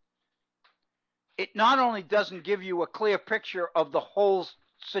 It not only doesn't give you a clear picture of the whole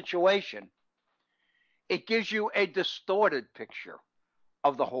situation, it gives you a distorted picture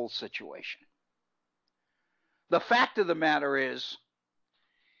of the whole situation. The fact of the matter is,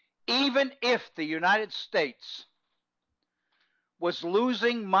 even if the United States was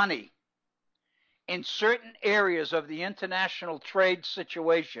losing money in certain areas of the international trade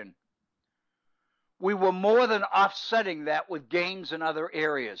situation, we were more than offsetting that with gains in other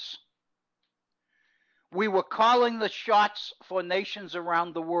areas. We were calling the shots for nations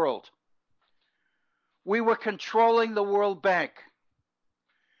around the world. We were controlling the World Bank.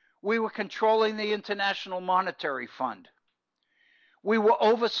 We were controlling the International Monetary Fund. We were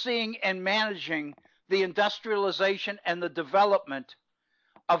overseeing and managing the industrialization and the development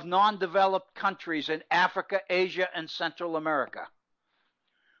of non-developed countries in Africa, Asia, and Central America.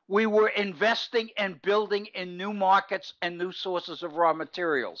 We were investing and building in new markets and new sources of raw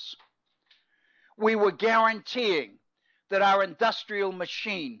materials. We were guaranteeing that our industrial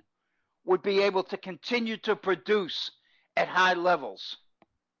machine would be able to continue to produce at high levels.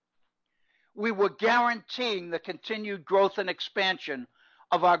 We were guaranteeing the continued growth and expansion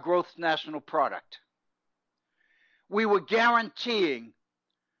of our gross national product. We were guaranteeing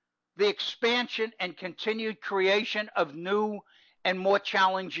the expansion and continued creation of new and more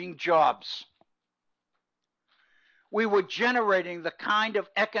challenging jobs. We were generating the kind of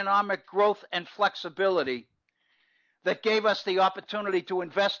economic growth and flexibility that gave us the opportunity to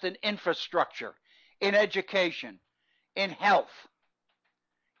invest in infrastructure, in education, in health,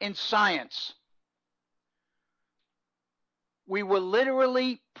 in science. We were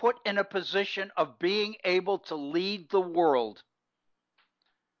literally put in a position of being able to lead the world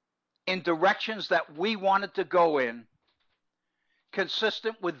in directions that we wanted to go in,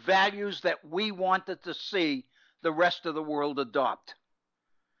 consistent with values that we wanted to see the rest of the world adopt.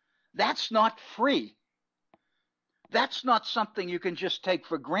 That's not free. That's not something you can just take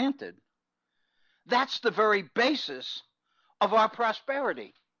for granted. That's the very basis of our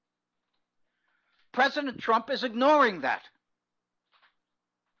prosperity. President Trump is ignoring that.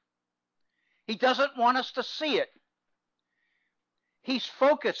 He doesn't want us to see it. He's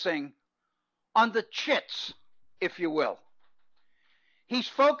focusing on the chits, if you will. He's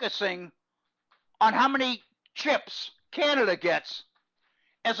focusing on how many chips Canada gets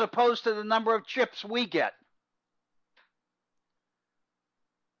as opposed to the number of chips we get.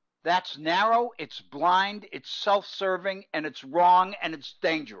 That's narrow, it's blind, it's self-serving, and it's wrong, and it's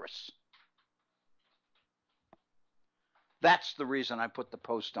dangerous. That's the reason I put the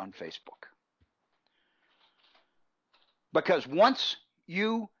post on Facebook. Because once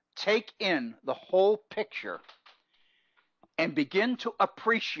you take in the whole picture and begin to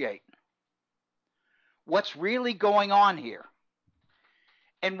appreciate what's really going on here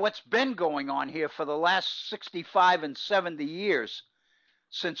and what's been going on here for the last 65 and 70 years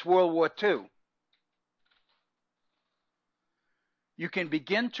since World War II, you can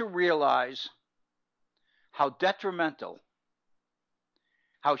begin to realize how detrimental,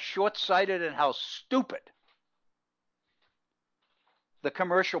 how short-sighted, and how stupid the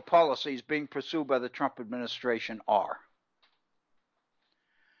commercial policies being pursued by the Trump administration are.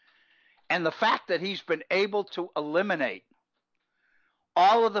 And the fact that he's been able to eliminate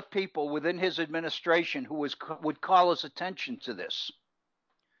all of the people within his administration who would call his attention to this.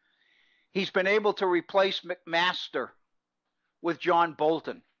 He's been able to replace McMaster with John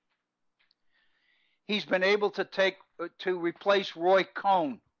Bolton. He's been able to replace Roy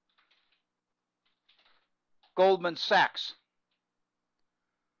Cohn, Goldman Sachs,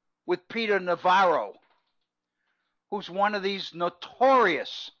 with Peter Navarro, who's one of these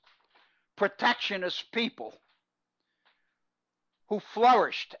notorious protectionist people who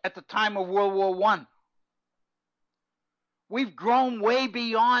flourished at the time of World War I. We've grown way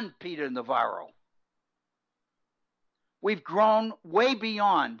beyond Peter Navarro. We've grown way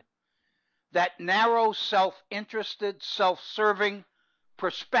beyond that narrow, self-interested, self-serving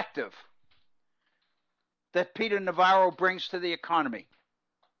perspective that Peter Navarro brings to the economy.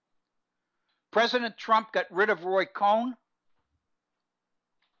 President Trump got rid of Roy Cohn,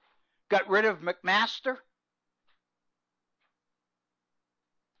 got rid of McMaster,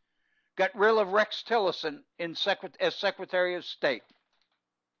 got rid of Rex Tillerson as Secretary of State,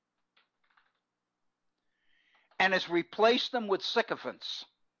 and has replaced them with sycophants.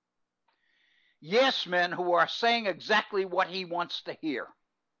 Yes men who are saying exactly what he wants to hear.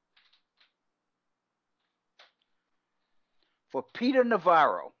 For Peter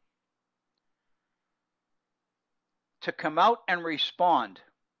Navarro to come out and respond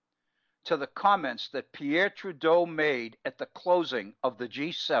to the comments that Pierre Trudeau made at the closing of the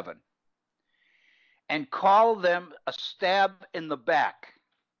G7 and call them a stab in the back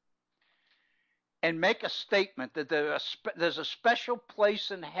and make a statement that there's a special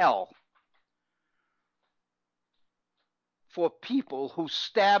place in hell for people who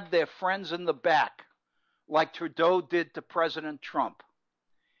stab their friends in the back like Trudeau did to President Trump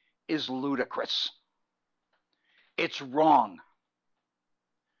is ludicrous. It's wrong.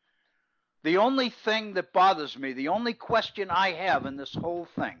 The only thing that bothers me, the only question I have in this whole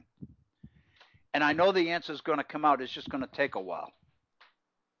thing, and I know the answer is going to come out, it's just going to take a while.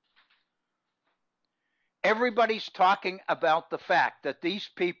 Everybody's talking about the fact that these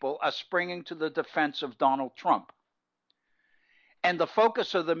people are springing to the defense of Donald Trump. And the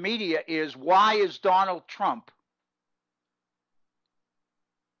focus of the media is, why is Donald Trump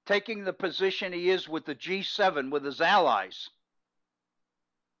taking the position he is with the G7, with his allies?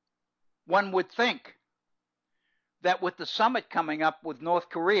 One would think that with the summit coming up with North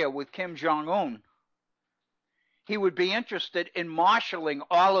Korea, with Kim Jong-un, he would be interested in marshaling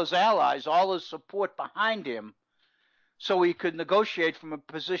all his allies, all his support behind him, so he could negotiate from a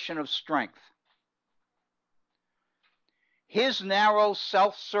position of strength. his narrow,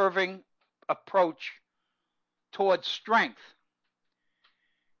 self-serving approach towards strength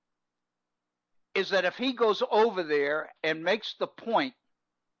is that if he goes over there and makes the point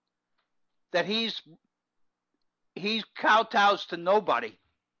that he kowtows to nobody,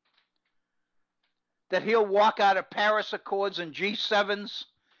 that he'll walk out of Paris Accords and G7s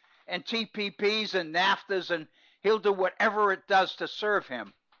and TPPs and NAFTAs, and he'll do whatever it does to serve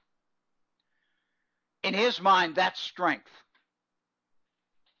him. In his mind, that's strength.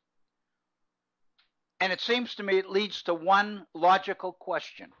 And it seems to me it leads to one logical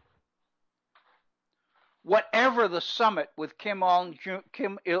question. Whatever the summit with Kim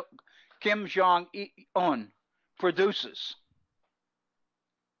Jong-un produces,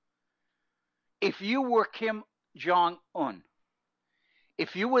 if you were Kim Jong-un,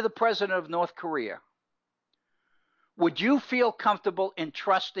 if you were the president of North Korea, would you feel comfortable in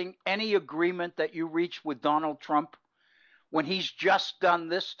trusting any agreement that you reach with Donald Trump when he's just done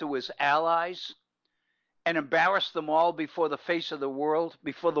this to his allies and embarrassed them all before the face of the world,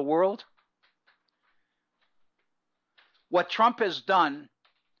 before the world? What Trump has done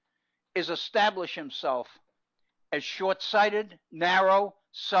is establish himself as short-sighted, narrow,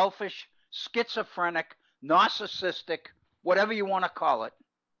 selfish, schizophrenic, narcissistic, whatever you want to call it.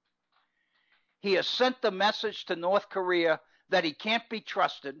 He has sent the message to North Korea that he can't be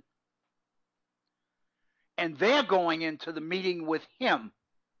trusted, and they're going into the meeting with him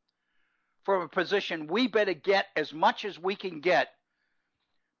from a position we better get as much as we can get,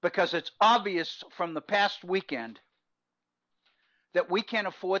 because it's obvious from the past weekend that we can't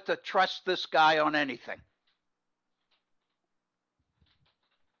afford to trust this guy on anything.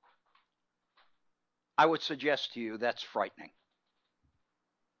 I would suggest to you that's frightening.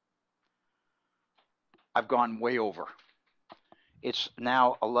 I've gone way over. It's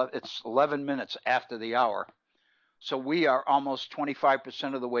now 11 minutes after the hour, so we are almost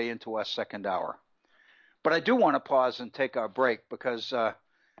 25% of the way into our second hour. But I do want to pause and take our break because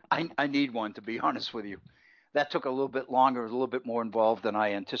I need one, to be honest with you. That took a little bit longer, a little bit more involved than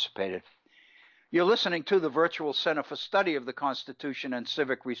I anticipated. You're listening to the Virtual Center for Study of the Constitution and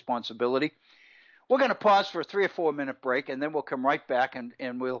Civic Responsibility. We're going to pause for a 3 or 4 minute break, and then we'll come right back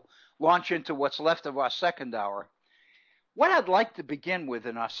and we'll launch into what's left of our second hour. What I'd like to begin with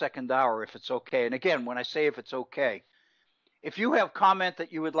in our second hour, if it's okay, and again, when I say if it's okay, if you have comment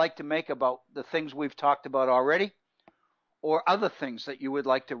that you would like to make about the things we've talked about already, or other things that you would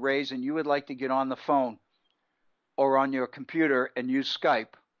like to raise and you would like to get on the phone or on your computer and use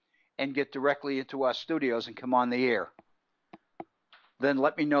Skype and get directly into our studios and come on the air, then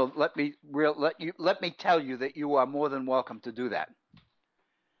let me know. Let me tell you that you are more than welcome to do that.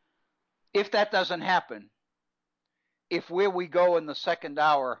 If that doesn't happen, if where we go in the second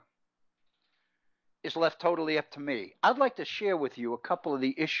hour is left totally up to me, I'd like to share with you a couple of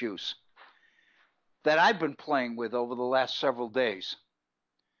the issues that I've been playing with over the last several days,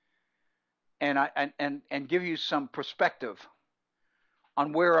 and give you some perspective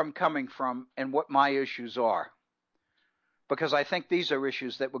on where I'm coming from and what my issues are, because I think these are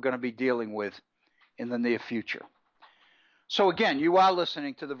issues that we're going to be dealing with in the near future. So again, you are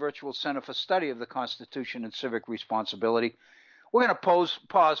listening to the Virtual Center for Study of the Constitution and Civic Responsibility. We're going to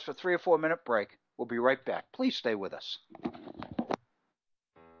pause for 3 or 4 minute break. We'll be right back. Please stay with us.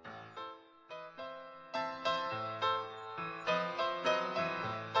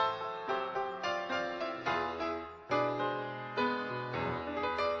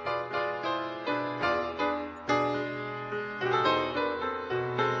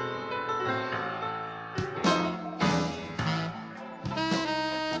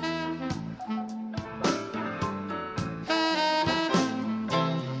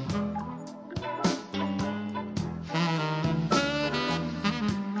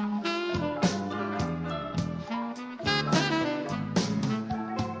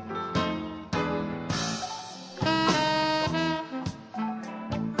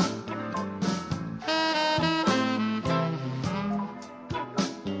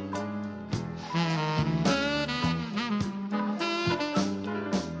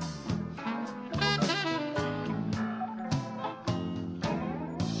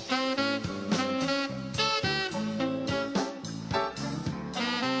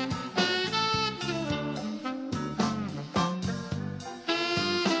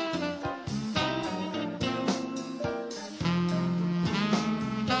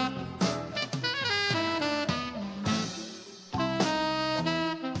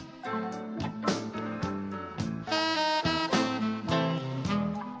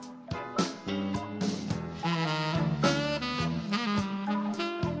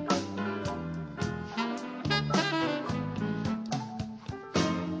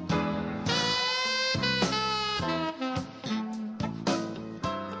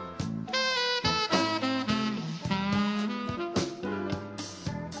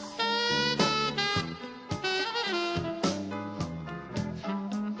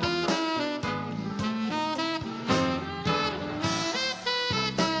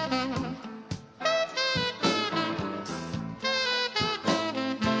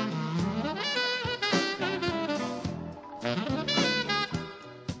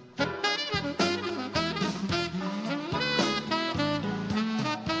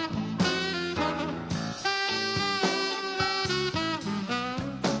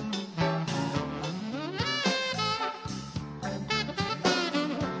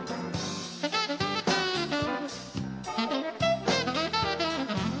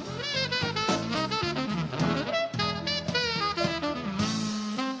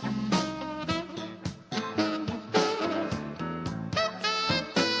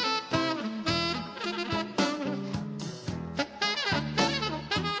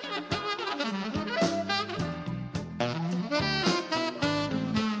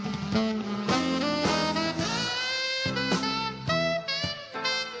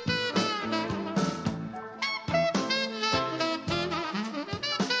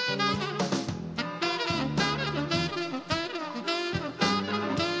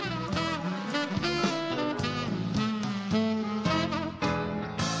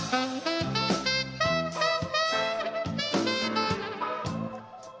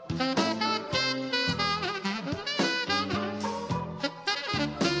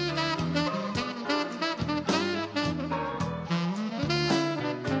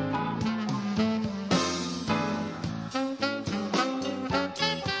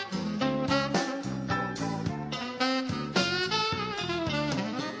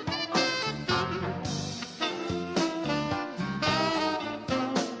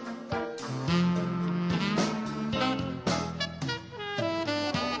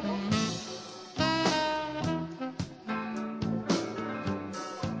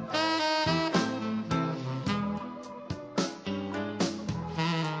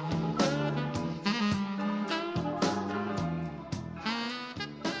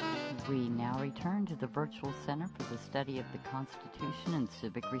 return to the Virtual Center for the Study of the Constitution and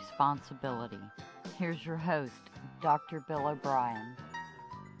Civic Responsibility. Here's your host, Dr. Bill Obrien.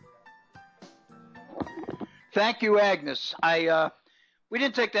 Thank you, Agnes. We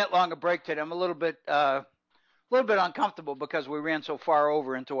didn't take that long a break today. I'm a little bit uncomfortable because we ran so far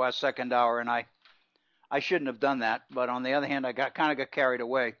over into our second hour, and I shouldn't have done that. But on the other hand, I got carried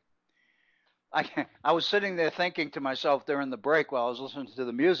away. I was sitting there thinking to myself during the break while I was listening to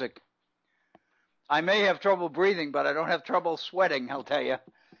the music, I may have trouble breathing, but I don't have trouble sweating, I'll tell you.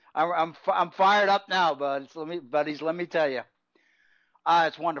 I'm fired up now, buddies, let me tell you.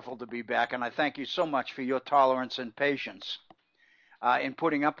 It's wonderful to be back, and I thank you so much for your tolerance and patience in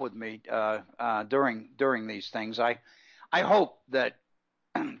putting up with me during these things. I hope that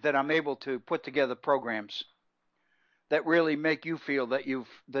that I'm able to put together programs that really make you feel that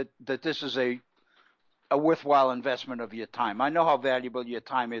that this is a worthwhile investment of your time. I know how valuable your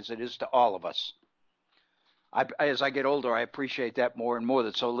time is. It is to all of us. As I get older, I appreciate that more and more.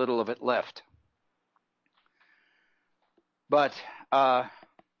 There's so little of it left. But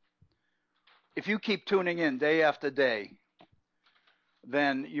if you keep tuning in day after day,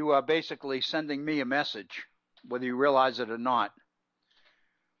 then you are basically sending me a message, whether you realize it or not,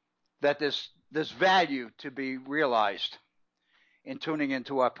 that there's value to be realized in tuning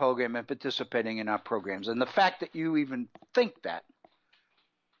into our program and participating in our programs. And the fact that you even think that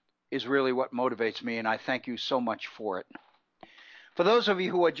is really what motivates me, and I thank you so much for it. For those of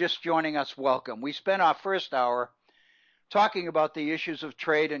you who are just joining us, welcome. We spent our first hour talking about the issues of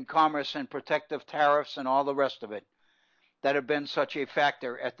trade and commerce and protective tariffs and all the rest of it that have been such a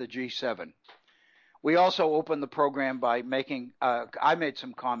factor at the G7. We also opened the program by I made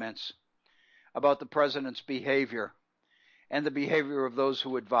some comments about the president's behavior and the behavior of those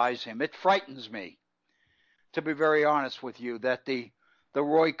who advise him. It frightens me, to be very honest with you, that the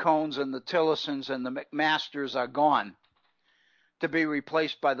Roy Cohns and the Tillersons and the McMasters are gone to be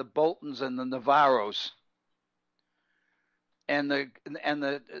replaced by the Boltons and the Navarros and the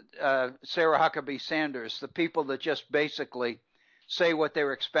Sarah Huckabee Sanders, the people that just basically say what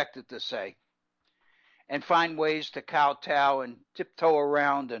they're expected to say and find ways to kowtow and tiptoe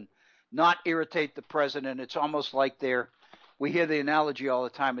around and not irritate the president. It's almost like we hear the analogy all the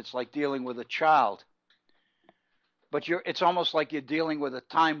time, it's like dealing with a child. But it's almost like you're dealing with a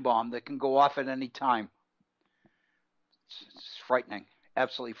time bomb that can go off at any time. It's frightening,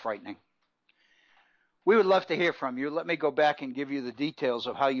 absolutely frightening. We would love to hear from you. Let me go back and give you the details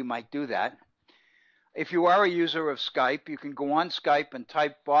of how you might do that. If you are a user of Skype, you can go on Skype and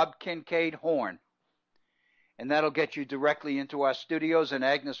type Bob Kincaid Horn, and that'll get you directly into our studios, and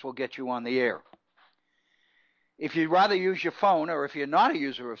Agnes will get you on the air. If you'd rather use your phone, or if you're not a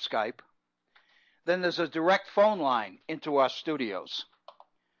user of Skype, then there's a direct phone line into our studios.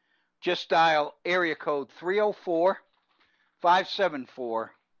 Just dial area code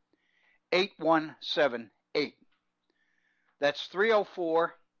 304-574-8178. That's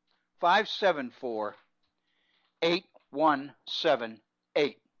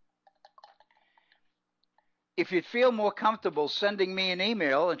 304-574-8178. If you'd feel more comfortable sending me an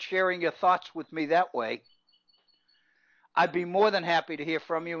email and sharing your thoughts with me that way, I'd be more than happy to hear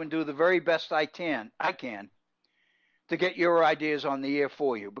from you and do the very best I can to get your ideas on the air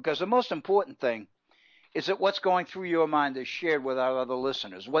for you. Because the most important thing is that what's going through your mind is shared with our other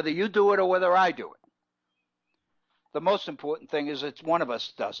listeners, whether you do it or whether I do it. The most important thing is that one of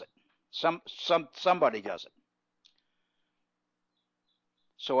us does it. Somebody does it.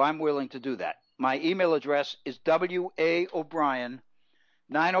 So I'm willing to do that. My email address is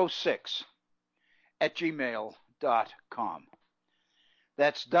waobrien906@gmail.com.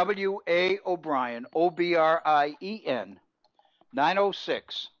 That's waobrien, OBRIEN,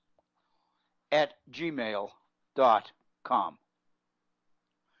 906@gmail.com.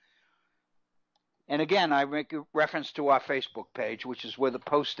 And again, I make a reference to our Facebook page, which is where the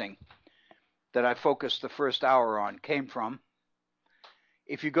posting that I focused the first hour on came from.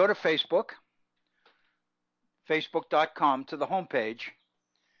 If you go to Facebook, facebook.com, to the homepage,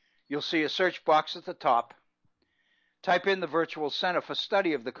 you'll see a search box at the top. Type in the Virtual Center for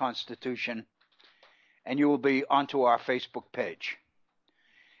Study of the Constitution, and you will be onto our Facebook page.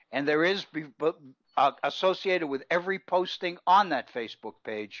 And there is, associated with every posting on that Facebook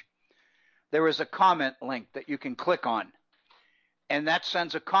page, there is a comment link that you can click on, and that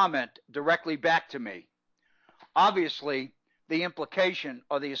sends a comment directly back to me. Obviously, the implication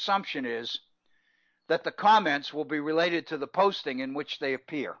or the assumption is that the comments will be related to the posting in which they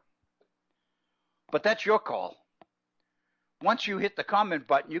appear. But that's your call. Once you hit the comment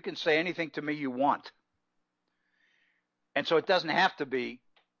button, you can say anything to me you want. And so it doesn't have to be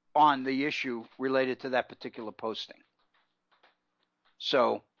on the issue related to that particular posting.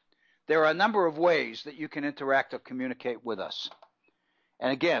 So there are a number of ways that you can interact or communicate with us.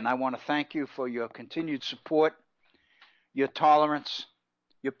 And again, I want to thank you for your continued support, your tolerance,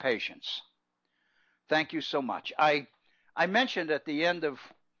 your patience. Thank you so much. I mentioned at the end of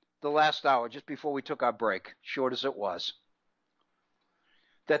the last hour, just before we took our break, short as it was,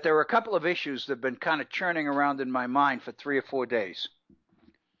 that there were a couple of issues that have been kind of churning around in my mind for 3 or 4 days.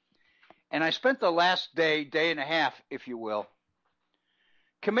 And I spent the last day and a half, if you will,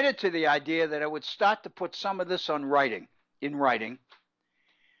 committed to the idea that I would start to put some of this in writing.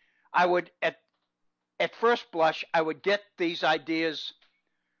 I would, at first blush, I would get these ideas,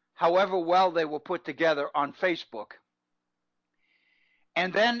 however well they were put together, on Facebook.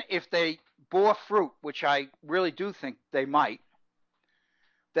 And then if they bore fruit, which I really do think they might,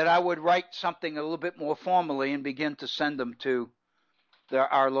 that I would write something a little bit more formally and begin to send them to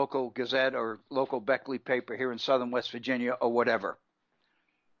our local Gazette or local Beckley paper here in southern West Virginia or whatever.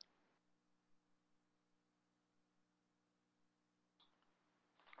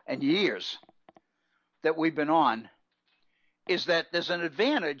 And years that we've been on is that there's an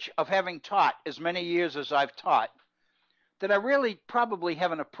advantage of having taught as many years as I've taught that I really probably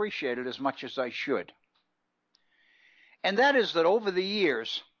haven't appreciated as much as I should. And that is that over the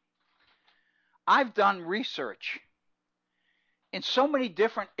years, I've done research in so many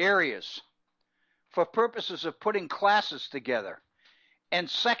different areas for purposes of putting classes together and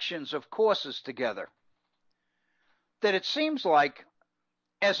sections of courses together, that it seems like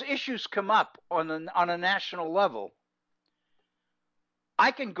as issues come up on a national level,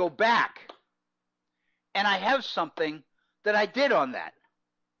 I can go back and I have something that I did on that.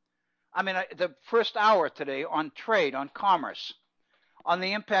 I mean, the first hour today on trade, on commerce, on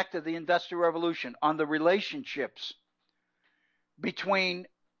the impact of the Industrial Revolution, on the relationships between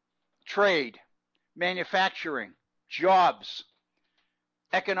trade, manufacturing, jobs,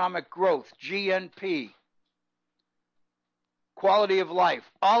 economic growth, GNP, quality of life,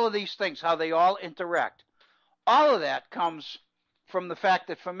 all of these things, how they all interact. All of that comes from the fact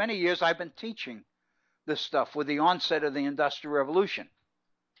that for many years I've been teaching this stuff with the onset of the Industrial Revolution.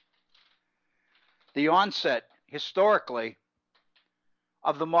 The onset, historically,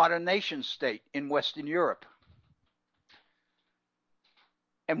 of the modern nation state in Western Europe.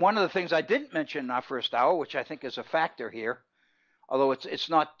 And one of the things I didn't mention in our first hour, which I think is a factor here, although it's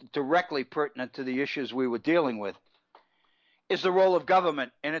not directly pertinent to the issues we were dealing with, is the role of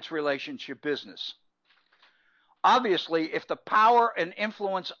government in its relationship business. Obviously, if the power and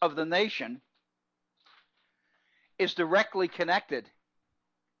influence of the nation is directly connected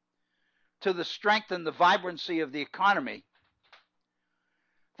to the strength and the vibrancy of the economy,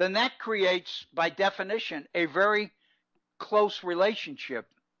 then that creates, by definition, a very close relationship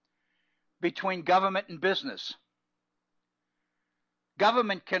between government and business.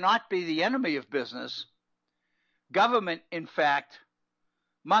 Government cannot be the enemy of business. Government, in fact,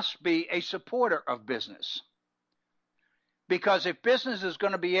 must be a supporter of business. Because if business is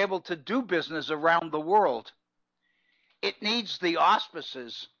going to be able to do business around the world, it needs the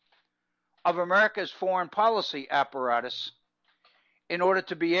auspices of America's foreign policy apparatus in order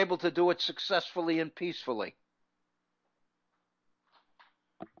to be able to do it successfully and peacefully.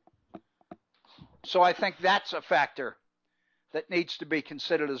 So I think that's a factor that needs to be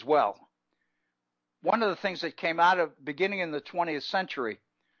considered as well. One of the things that came out of beginning in the 20th century,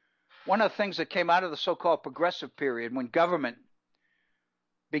 one of the things that came out of the so-called progressive period, when government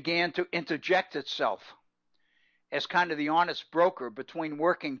began to interject itself as kind of the honest broker between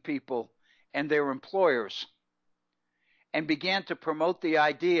working people and their employers, and began to promote the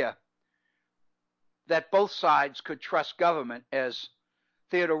idea that both sides could trust government, as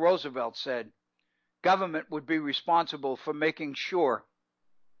Theodore Roosevelt said, government would be responsible for making sure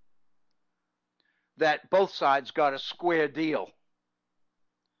that both sides got a square deal,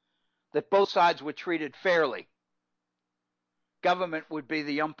 that both sides were treated fairly. Government would be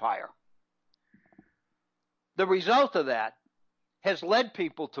the umpire. The result of that has led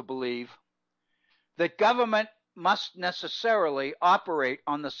people to believe that government must necessarily operate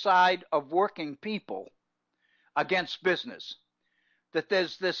on the side of working people against business, that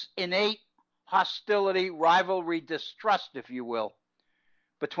there's this innate hostility, rivalry, distrust, if you will,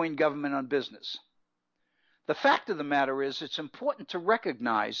 between government and business. The fact of the matter is, it's important to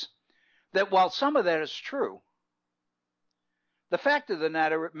recognize that while some of that is true, the fact of the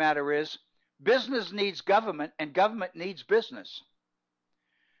matter is, business needs government and government needs business.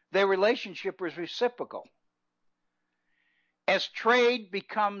 Their relationship is reciprocal. As trade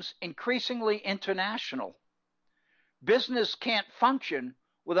becomes increasingly international, business can't function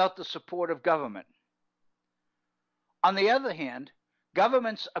without the support of government. On the other hand,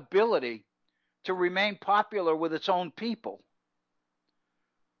 government's ability to remain popular with its own people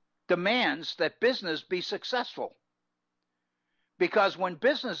demands that business be successful. Because when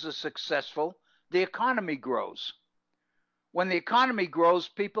business is successful, the economy grows. When the economy grows,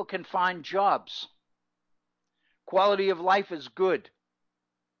 people can find jobs. Quality of life is good.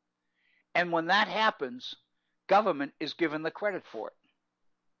 And when that happens, government is given the credit for it.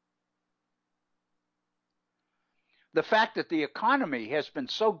 The fact that the economy has been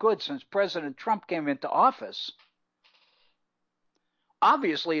so good since President Trump came into office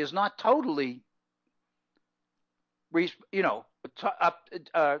obviously is not totally, the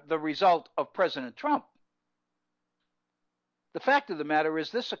result of President Trump. The fact of the matter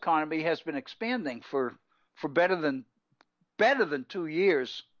is this economy has been expanding for better than 2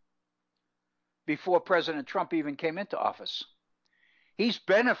 years before President Trump even came into office. He's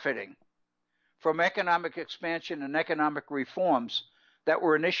benefiting from economic expansion and economic reforms that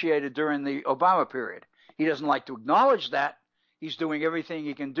were initiated during the Obama period. He doesn't like to acknowledge that. He's doing everything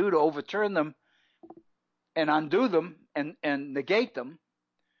he can do to overturn them and undo them and negate them.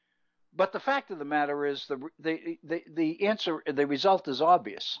 But the fact of the matter is the result is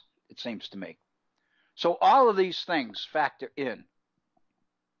obvious, it seems to me. So all of these things factor in.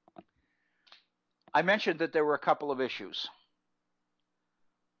 I mentioned that there were a couple of issues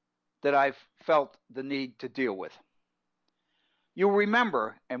that I've felt the need to deal with. You'll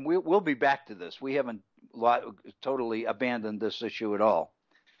remember, and we'll be back to this. We haven't totally abandoned this issue at all.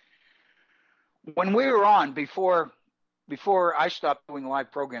 When we were on, before I stopped doing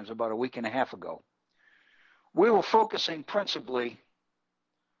live programs about a week and a half ago, we were focusing principally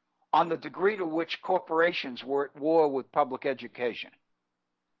on the degree to which corporations were at war with public education.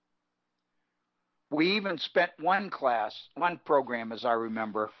 We even spent one program, as I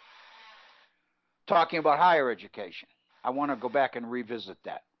remember, talking about higher education. I want to go back and revisit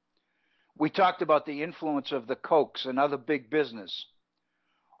that. We talked about the influence of the Kochs and other big business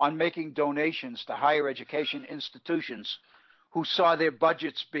on making donations to higher education institutions who saw their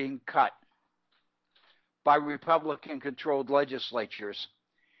budgets being cut by Republican-controlled legislatures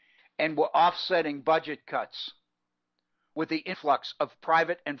and were offsetting budget cuts with the influx of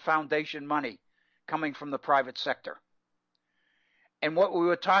private and foundation money coming from the private sector. And what we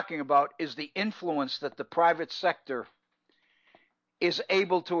were talking about is the influence that the private sector is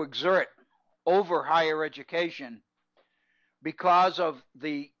able to exert over higher education because of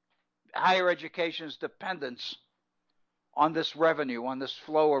the higher education's dependence on this revenue, on this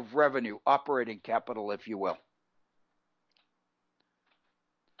flow of revenue, operating capital, if you will.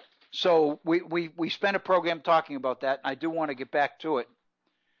 So we spent a program talking about that, and I do want to get back to it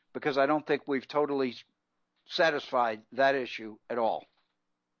because I don't think we've totally satisfied that issue at all.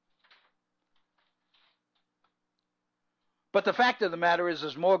 But the fact of the matter is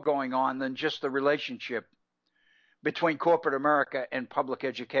there's more going on than just the relationship between corporate America and public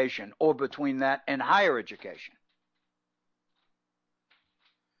education, or between that and higher education.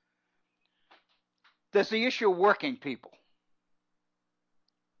 There's the issue of working people.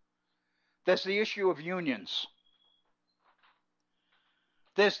 There's the issue of unions.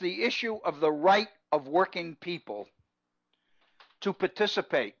 There's the issue of the right of working people to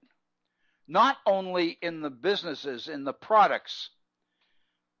participate not only in the businesses, in the products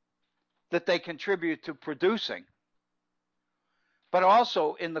that they contribute to producing, but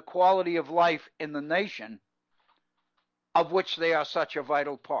also in the quality of life in the nation of which they are such a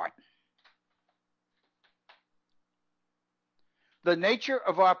vital part. The nature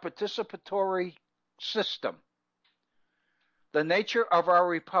of our participatory system, the nature of our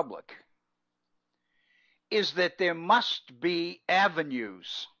republic, is that there must be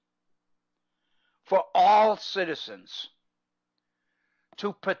avenues for all citizens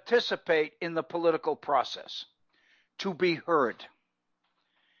to participate in the political process, to be heard.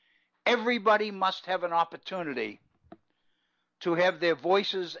 Everybody must have an opportunity to have their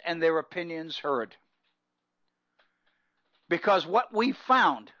voices and their opinions heard. Because what we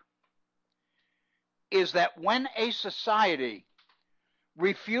found is that when a society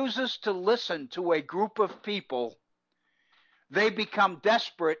refuses to listen to a group of people, they become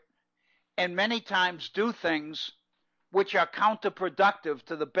desperate and many times do things which are counterproductive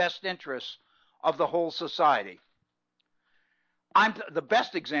to the best interests of the whole society. The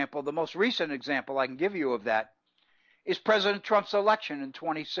best example, the most recent example I can give you of that is President Trump's election in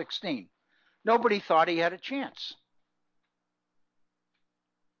 2016. Nobody thought he had a chance.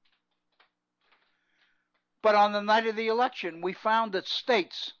 But on the night of the election, we found that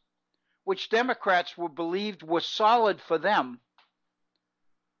states which Democrats believed were solid for them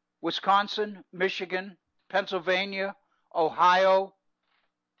Wisconsin, Michigan, Pennsylvania, Ohio,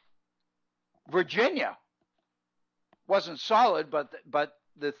 Virginia wasn't solid, but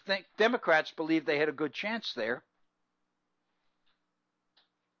the Democrats believed they had a good chance there.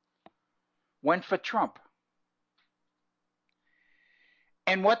 Went for Trump.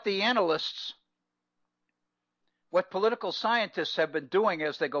 And what political scientists have been doing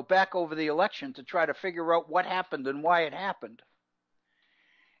as they go back over the election to try to figure out what happened and why it happened,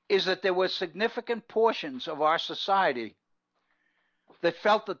 is that there were significant portions of our society that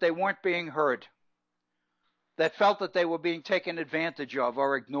felt that they weren't being heard, that felt that they were being taken advantage of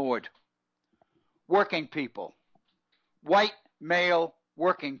or ignored. Working people, white, male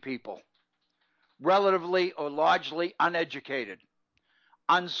working people, relatively or largely uneducated,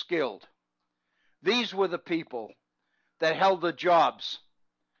 unskilled. These were the people that held the jobs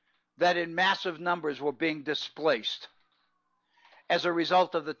that in massive numbers were being displaced as a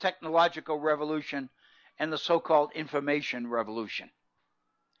result of the technological revolution and the so-called information revolution.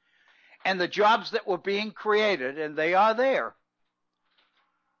 And the jobs that were being created, and they are there,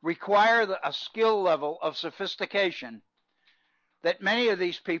 require a skill level of sophistication that many of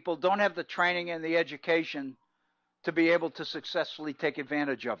these people don't have the training and the education to be able to successfully take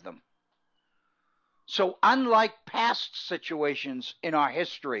advantage of them. So unlike past situations in our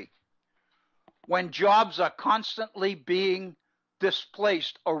history, when jobs are constantly being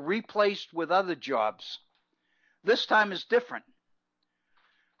displaced or replaced with other jobs, this time is different.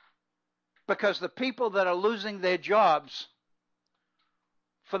 Because the people that are losing their jobs,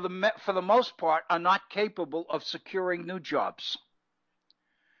 for the most part, are not capable of securing new jobs.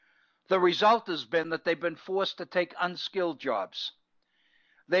 The result has been that they've been forced to take unskilled jobs.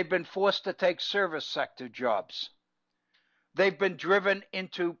 They've been forced to take service sector jobs. They've been driven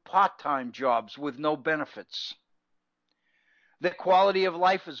into part-time jobs with no benefits. Their quality of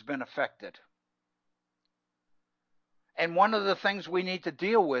life has been affected. And one of the things we need to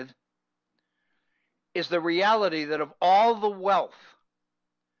deal with is the reality that of all the wealth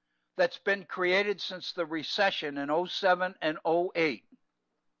that's been created since the recession in 07 and 08,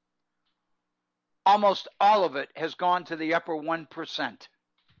 almost all of it has gone to the upper 1%.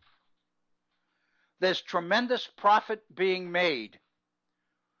 There's tremendous profit being made,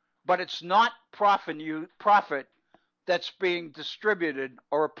 but it's not profit that's being distributed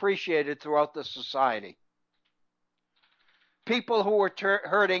or appreciated throughout the society. People who are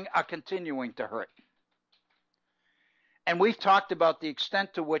hurting are continuing to hurt. And we've talked about the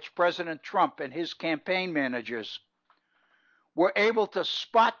extent to which President Trump and his campaign managers were able to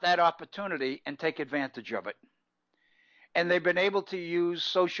spot that opportunity and take advantage of it. And they've been able to use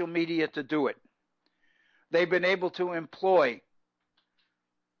social media to do it. They've been able to employ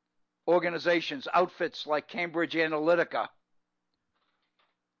organizations, outfits like Cambridge Analytica,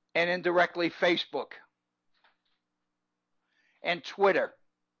 and indirectly Facebook and Twitter.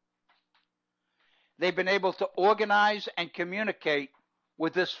 They've been able to organize and communicate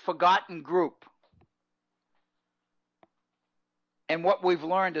with this forgotten group. And what we've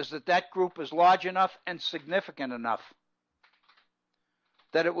learned is that that group is large enough and significant enough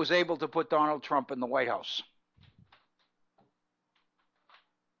that it was able to put Donald Trump in the White House.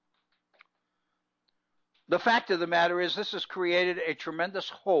 The fact of the matter is this has created a tremendous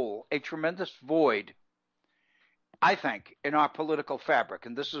hole, a tremendous void, I think, in our political fabric.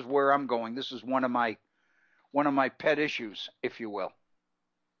 And this is where I'm going. This is one of my pet issues, if you will.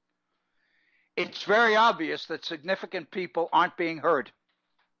 It's very obvious that significant people aren't being heard.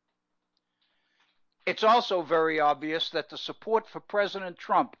 It's also very obvious that the support for President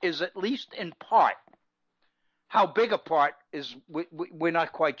Trump is, at least in part, how big a part is we're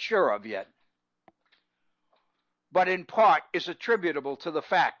not quite sure of yet, but in part is attributable to the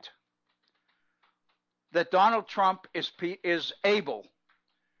fact that Donald Trump is able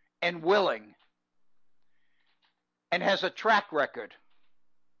and willing and has a track record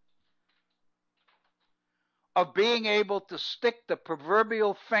of being able to stick the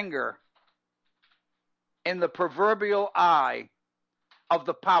proverbial finger in the proverbial eye of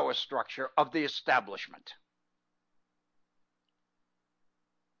the power structure of the establishment.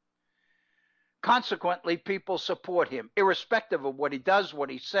 Consequently, people support him, irrespective of what he does,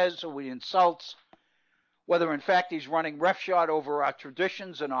 what he says, who he insults, whether in fact he's running roughshod over our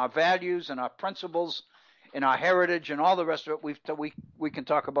traditions and our values and our principles and our heritage and all the rest of it. We can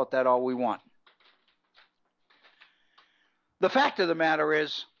talk about that all we want. The fact of the matter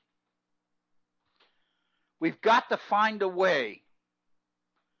is, we've got to find a way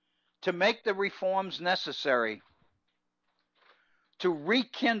to make the reforms necessary to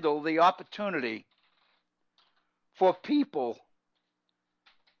rekindle the opportunity for people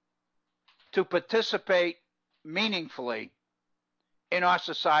to participate meaningfully in our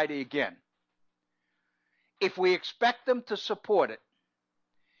society again. If we expect them to support it,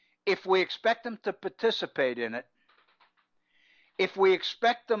 if we expect them to participate in it, if we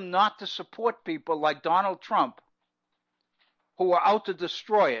expect them not to support people like Donald Trump who are out to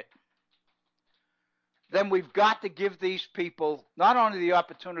destroy it, then we've got to give these people not only the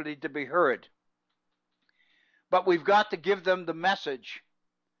opportunity to be heard, but we've got to give them the message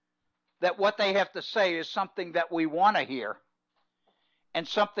that what they have to say is something that we want to hear and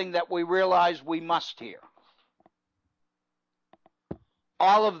something that we realize we must hear.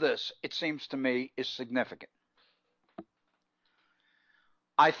 All of this, it seems to me, is significant.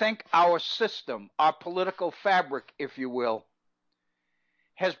 I think our system, our political fabric, if you will,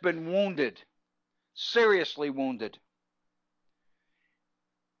 has been wounded, seriously wounded,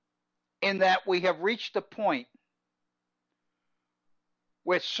 in that we have reached a point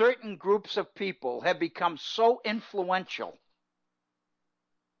where certain groups of people have become so influential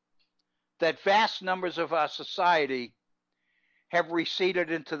that vast numbers of our society have receded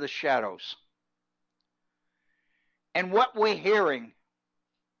into the shadows. And what we're hearing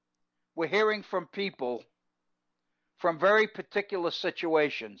from people from very particular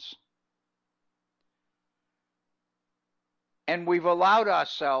situations. And we've allowed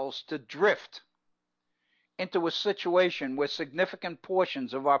ourselves to drift into a situation where significant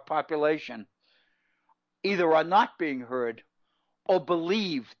portions of our population either are not being heard or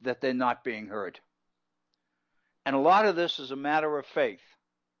believe that they're not being heard. And a lot of this is a matter of faith.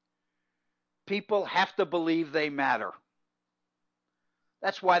 People have to believe they matter.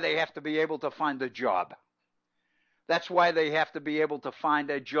 That's why they have to be able to find a job. That's why they have to be able to find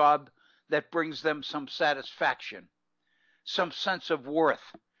a job that brings them some satisfaction, some sense of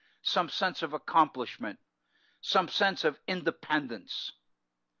worth, some sense of accomplishment, some sense of independence,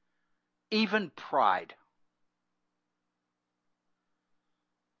 even pride.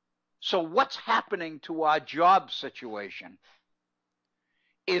 So what's happening to our job situation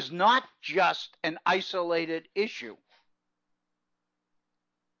is not just an isolated issue.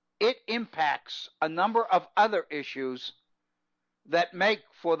 It impacts a number of other issues that make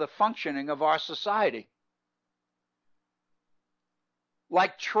for the functioning of our society.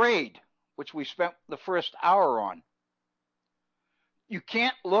 Like trade, which we spent the first hour on. You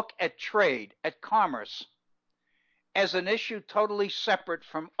can't look at trade, at commerce, as an issue totally separate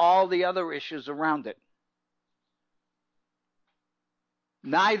from all the other issues around it.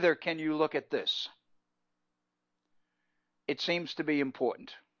 Neither can you look at this. It seems to be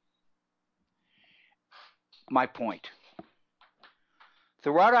important. My point.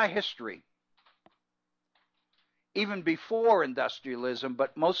 Throughout our history, even before industrialism,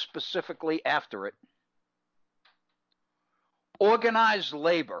 but most specifically after it, organized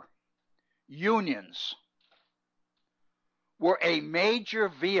labor, unions, were a major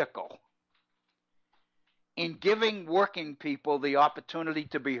vehicle in giving working people the opportunity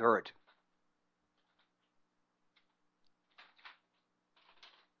to be heard.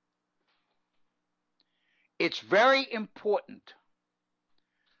 It's very important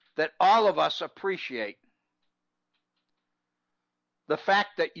that all of us appreciate the fact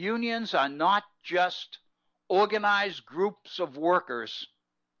that unions are not just organized groups of workers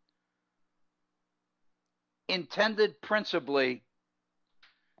intended principally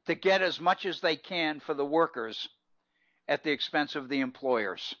to get as much as they can for the workers at the expense of the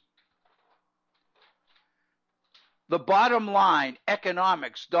employers. The bottom line,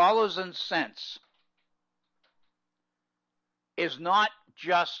 economics, dollars and cents, is not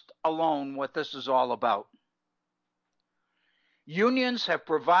just alone what this is all about. Unions have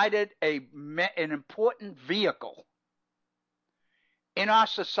provided an important vehicle in our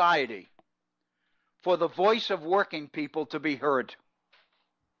society for the voice of working people to be heard.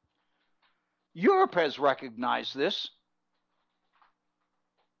 Europe has recognized this.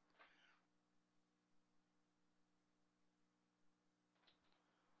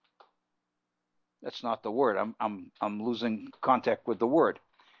 That's not the word. I'm losing contact with the word.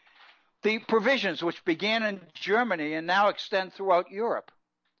 The provisions which began in Germany and now extend throughout Europe,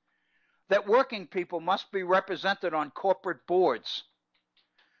 that working people must be represented on corporate boards.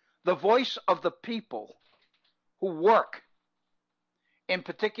 The voice of the people who work in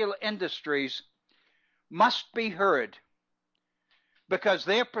particular industries must be heard because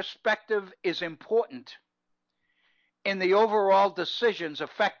their perspective is important in the overall decisions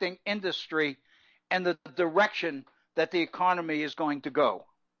affecting industry and the direction that the economy is going to go.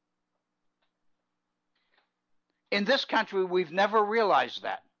 In this country, we've never realized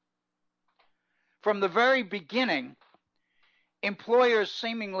that. From the very beginning, employers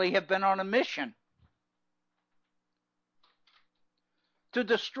seemingly have been on a mission to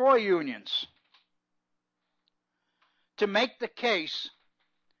destroy unions, to make the case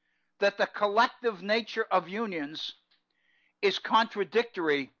that the collective nature of unions is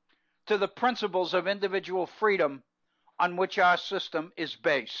contradictory to the principles of individual freedom on which our system is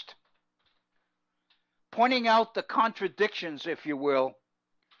based. Pointing out the contradictions, if you will,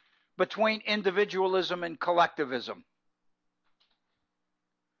 between individualism and collectivism.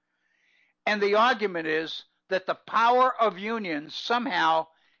 And the argument is that the power of unions somehow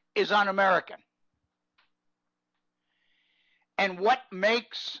is un-American. And what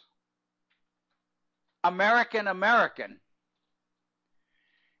makes American American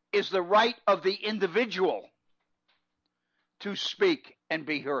is the right of the individual to speak and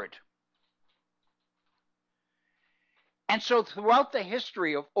be heard. And so throughout the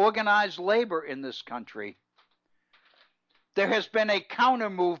history of organized labor in this country, there has been a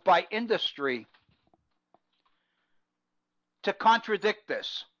counter-move by industry to contradict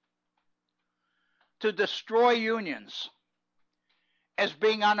this, to destroy unions as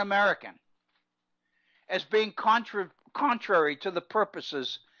being un-American, as being contrary to the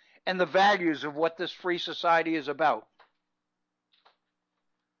purposes and the values of what this free society is about.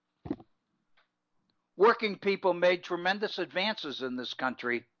 Working people made tremendous advances in this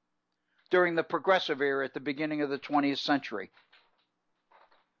country during the progressive era at the beginning of the 20th century.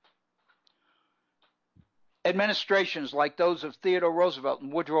 Administrations like those of Theodore Roosevelt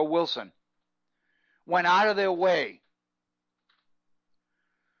and Woodrow Wilson went out of their way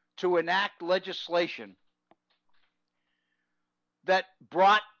to enact legislation that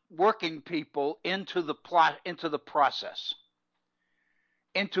brought working people into the process,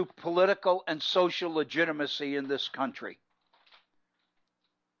 into political and social legitimacy in this country.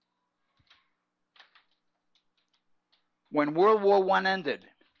 When World War I ended,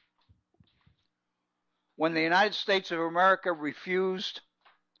 when the United States of America refused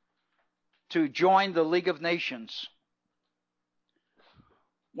to join the League of Nations,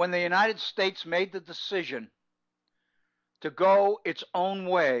 when the United States made the decision to go its own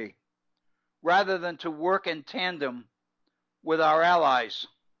way rather than to work in tandem with our allies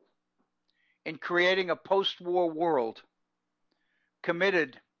in creating a post-war world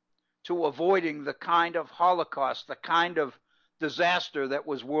committed to avoiding the kind of Holocaust, the kind of disaster that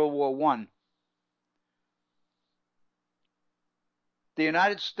was World War I. The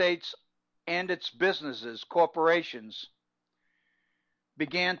United States and its businesses, corporations,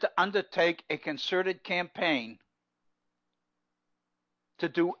 began to undertake a concerted campaign to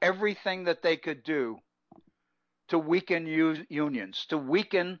do everything that they could do to weaken unions, to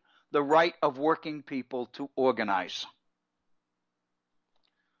weaken the right of working people to organize.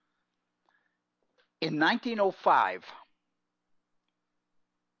 In 1905,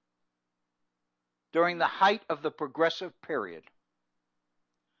 during the height of the progressive period,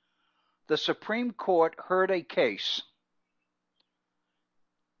 the Supreme Court heard a case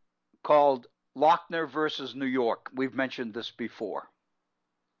called Lochner versus New York. We've mentioned this before.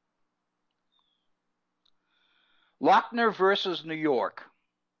 Lochner versus New York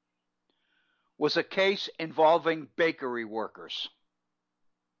was a case involving bakery workers.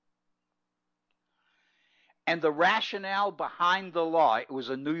 And the rationale behind the law, it was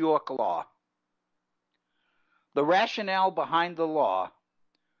a New York law. The rationale behind the law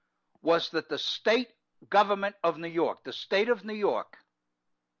was that the state government of New York, the state of New York,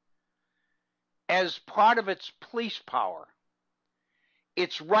 as part of its police power,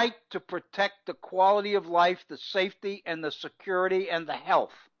 its right to protect the quality of life, the safety and the security and the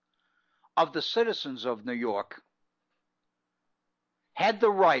health of the citizens of New York, had the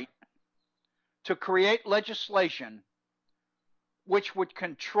right to create legislation which would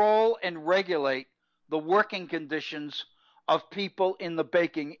control and regulate the working conditions of people in the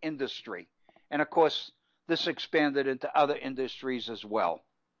baking industry. And of course, this expanded into other industries as well.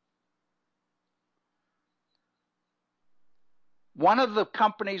 One of the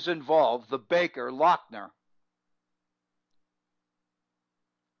companies involved, the baker, Lochner,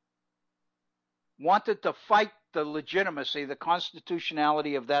 wanted to fight the legitimacy, the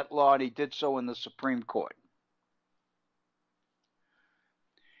constitutionality of that law, and he did so in the Supreme Court.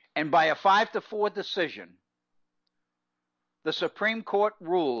 And by a 5-4 decision, the Supreme Court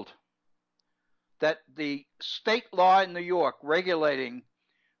ruled that the state law in New York regulating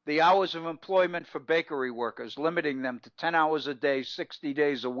the hours of employment for bakery workers, limiting them to 10 hours a day, 60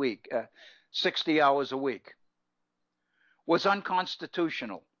 days a week, 60 hours a week, was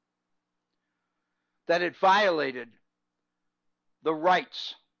unconstitutional. That it violated the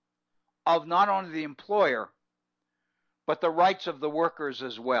rights of not only the employer, but the rights of the workers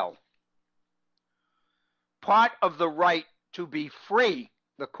as well. Part of the right to be free,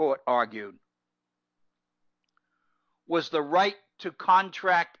 the court argued, was the right to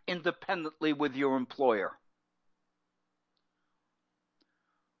contract independently with your employer.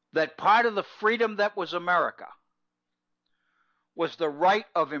 That part of the freedom that was America was the right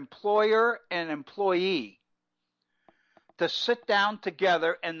of employer and employee to sit down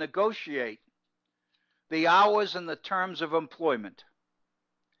together and negotiate the hours and the terms of employment,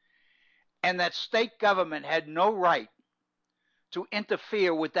 and that state government had no right to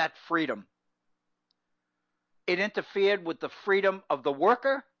interfere with that freedom. It interfered with the freedom of the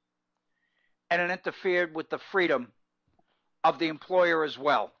worker, and it interfered with the freedom of the employer as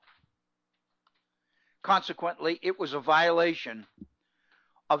well. Consequently, it was a violation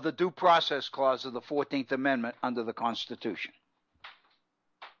of the Due Process Clause of the 14th Amendment under the Constitution.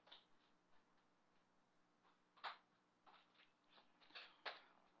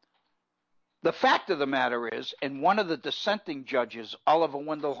 The fact of the matter is, and one of the dissenting judges, Oliver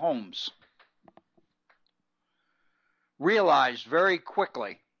Wendell Holmes, realized very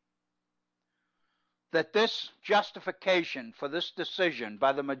quickly that this justification for this decision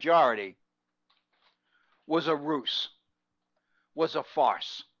by the majority was a ruse, was a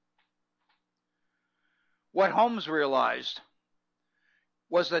farce. What Holmes realized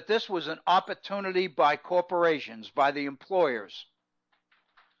was that this was an opportunity by corporations, by the employers,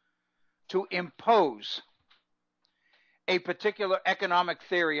 to impose a particular economic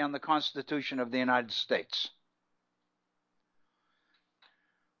theory on the Constitution of the United States.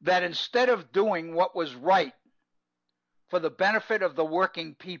 That instead of doing what was right for the benefit of the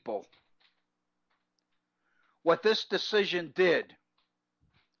working people, what this decision did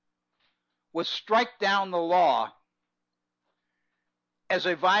was strike down the law as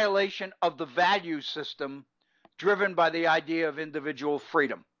a violation of the value system driven by the idea of individual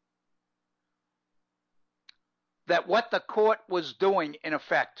freedom. That what the court was doing, in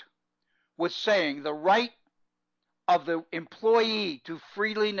effect, was saying the right of the employee to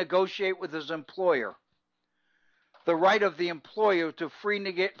freely negotiate with his employer, the right of the employer to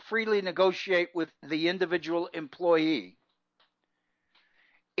freely negotiate with the individual employee,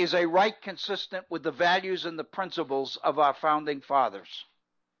 is a right consistent with the values and the principles of our founding fathers.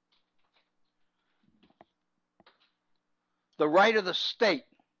 The right of the state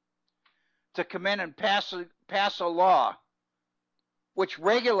to come in and pass a law which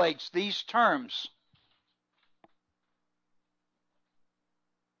regulates these terms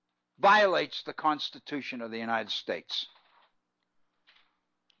violates the Constitution of the United States.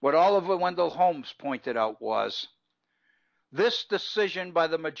 What Oliver Wendell Holmes pointed out was this decision by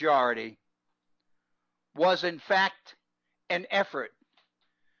the majority was in fact an effort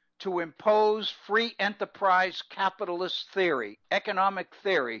to impose free enterprise capitalist theory, economic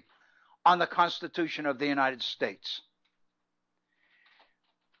theory, on the Constitution of the United States.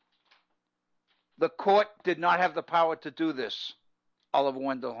 The court did not have the power to do this, Oliver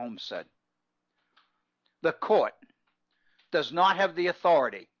Wendell Holmes said. The court does not have the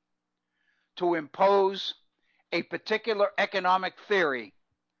authority to impose a particular economic theory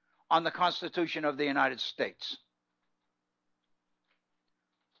on the Constitution of the United States.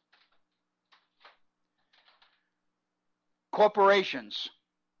 Corporations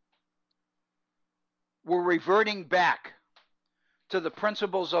were reverting back to the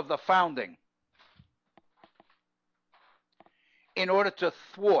principles of the founding in order to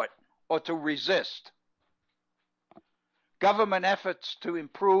thwart or to resist government efforts to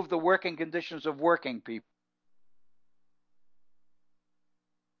improve the working conditions of working people.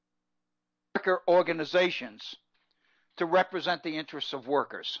 Worker organizations to represent the interests of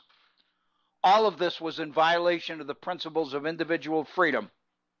workers. All of this was in violation of the principles of individual freedom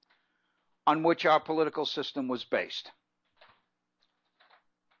on which our political system was based.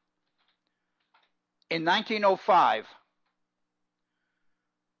 In 1905,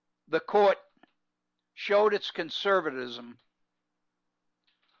 the court showed its conservatism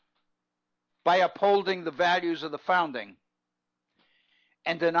by upholding the values of the founding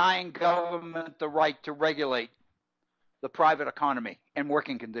and denying government the right to regulate the private economy and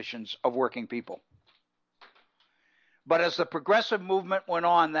working conditions of working people. But as the progressive movement went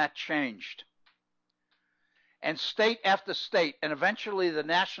on, that changed. And state after state, and eventually the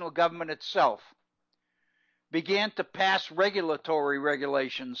national government itself, began to pass regulatory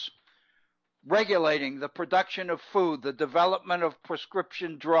regulations regulating the production of food, the development of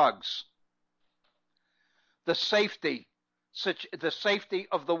prescription drugs, the safety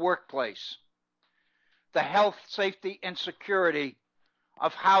of the workplace, the health, safety, and security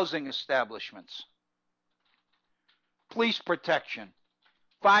of housing establishments. police protection,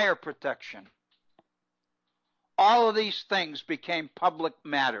 fire protection. All of these things became public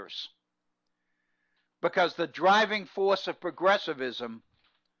matters because the driving force of progressivism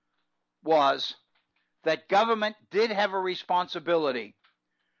was that government did have a responsibility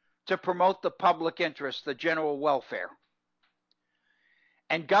to promote the public interest, the general welfare.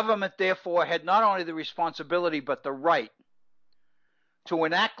 And government, therefore, had not only the responsibility but the right to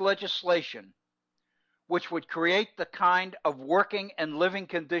enact legislation which would create the kind of working and living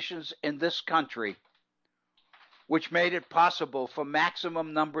conditions in this country which made it possible for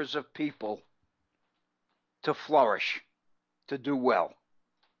maximum numbers of people to flourish, to do well.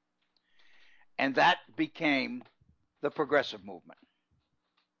 And that became the progressive movement.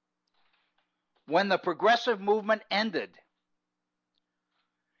 When the progressive movement ended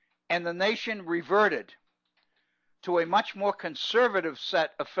and the nation reverted to a much more conservative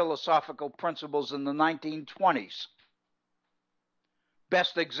set of philosophical principles in the 1920s,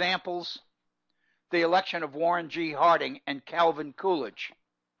 best examples, the election of Warren G. Harding and Calvin Coolidge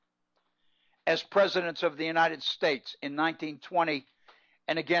as presidents of the United States in 1920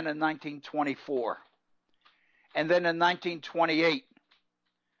 and again in 1924. And then in 1928,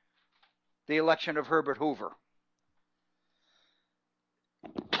 the election of Herbert Hoover.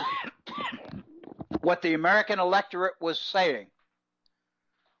 What the American electorate was saying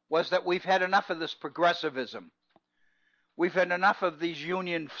was that we've had enough of this progressivism. We've had enough of these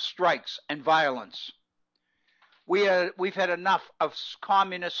union strikes and violence. We've had enough of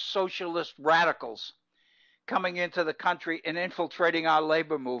communist, socialist radicals coming into the country and infiltrating our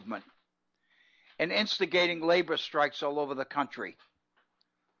labor movement and instigating labor strikes all over the country.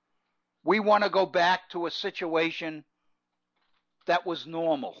 We want to go back to a situation that was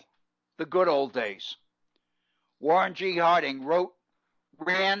normal, the good old days. Warren G. Harding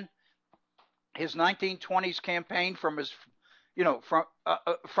ran his 1920s campaign from his,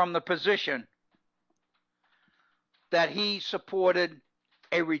 from the position that he supported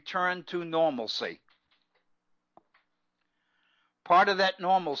a return to normalcy. Part of that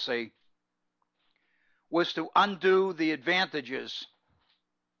normalcy was to undo the advantages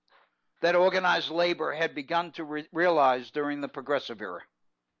that organized labor had begun to realize during the progressive era.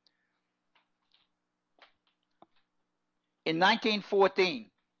 In 1914,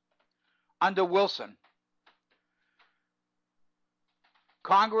 under Wilson,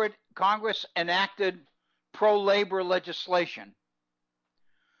 Congress enacted pro-labor legislation,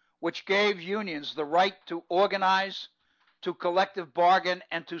 which gave unions the right to organize, to collective bargain,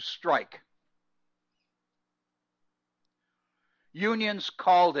 and to strike. Unions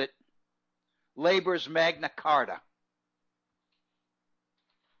called it labor's Magna Carta.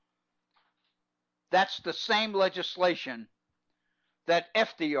 That's the same legislation that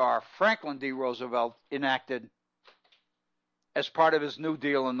FDR, Franklin D. Roosevelt, enacted as part of his New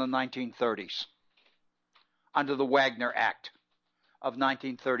Deal in the 1930s under the Wagner Act of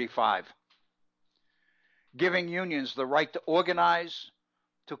 1935, giving unions the right to organize,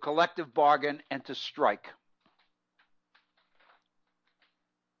 to collective bargain, and to strike.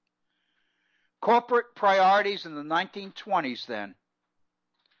 Corporate priorities in the 1920s then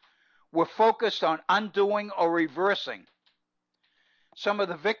were focused on undoing or reversing some of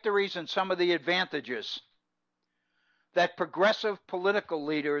the victories and some of the advantages that progressive political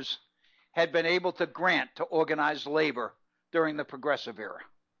leaders had been able to grant to organized labor during the progressive era.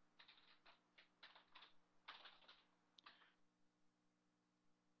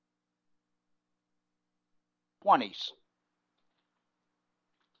 '20s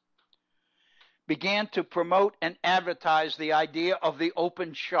began to promote and advertise the idea of the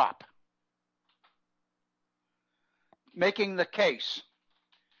open shop, making the case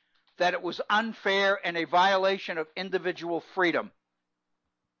that it was unfair and a violation of individual freedom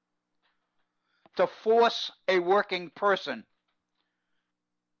to force a working person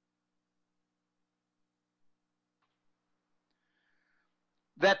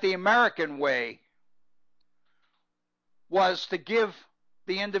that the American way was to give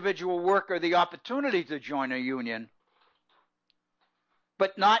the individual worker the opportunity to join a union,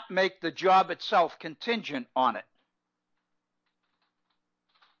 but not make the job itself contingent on it.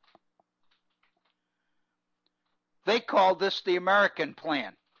 They called this the American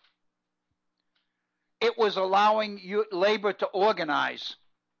plan. It was allowing labor to organize,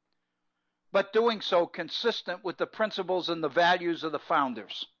 but doing so consistent with the principles and the values of the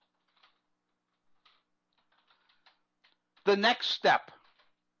founders. The next step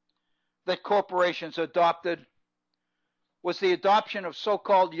that corporations adopted was the adoption of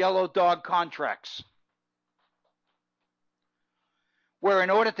so-called yellow dog contracts, where in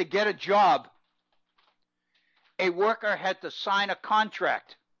order to get a job, a worker had to sign a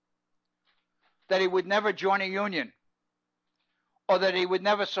contract that he would never join a union or that he would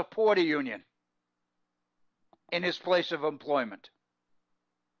never support a union in his place of employment.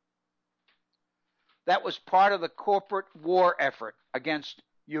 That was part of the corporate war effort against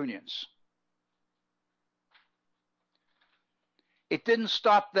unions. It didn't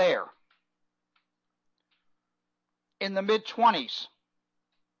stop there. In the mid-20s,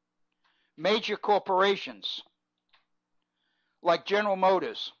 major corporations like General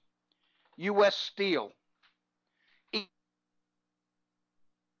Motors, U.S. Steel,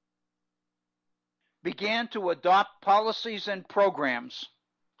 began to adopt policies and programs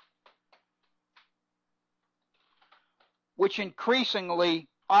which increasingly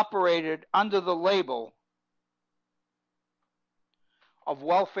operated under the label of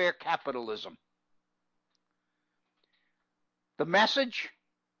welfare capitalism. The message: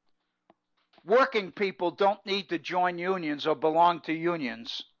 working people don't need to join unions or belong to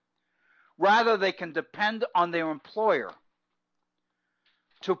unions. Rather, they can depend on their employer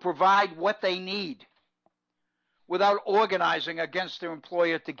to provide what they need without organizing against their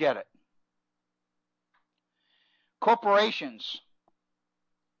employer to get it. Corporations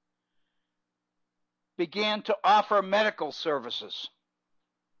began to offer medical services,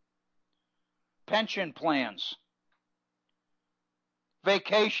 pension plans,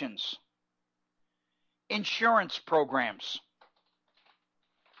 vacations, insurance programs.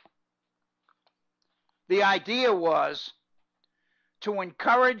 The idea was to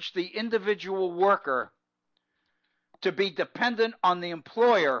encourage the individual worker to be dependent on the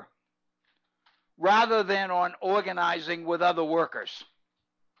employer rather than on organizing with other workers.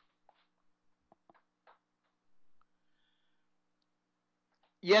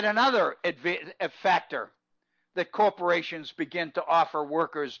 Yet another factor that corporations began to offer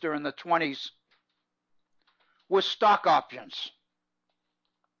workers during the 20s was stock options,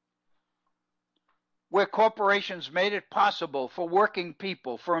 where corporations made it possible for working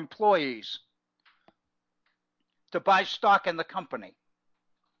people, for employees, to buy stock in the company,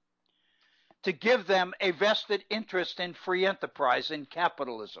 to give them a vested interest in free enterprise, in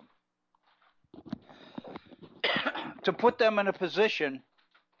capitalism, to put them in a position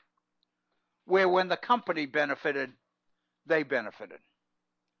where when the company benefited, they benefited.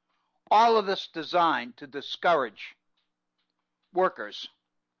 All of this designed to discourage workers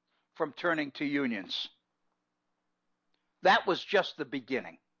from turning to unions. That was just the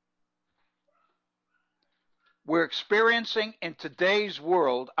beginning. We're experiencing in today's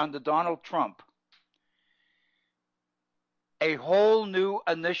world under Donald Trump a whole new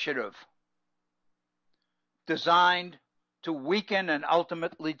initiative designed to weaken and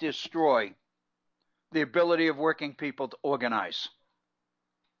ultimately destroy the ability of working people to organize.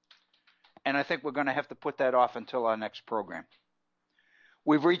 And I think we're going to have to put that off until our next program.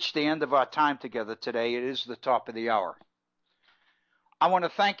 We've reached the end of our time together today. It is the top of the hour. I want to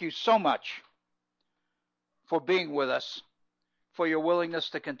thank you so much for being with us, for your willingness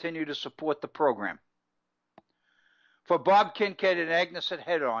to continue to support the program. For Bob Kincaid and Agnes at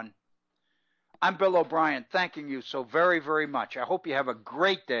Head On, I'm Bill O'Brien, thanking you so very, very much. I hope you have a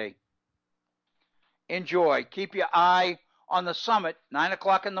great day. Enjoy. Keep your eye on the summit, 9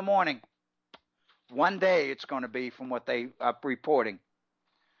 o'clock in the morning. One day it's going to be from what they are reporting.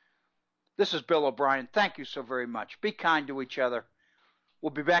 This is Bill O'Brien. Thank you so very much. Be kind to each other.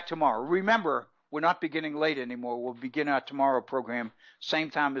 We'll be back tomorrow. Remember, we're not beginning late anymore. We'll begin our tomorrow program, same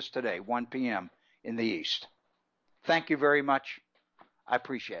time as today, 1 p.m. in the East. Thank you very much. I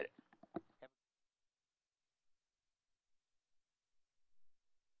appreciate it.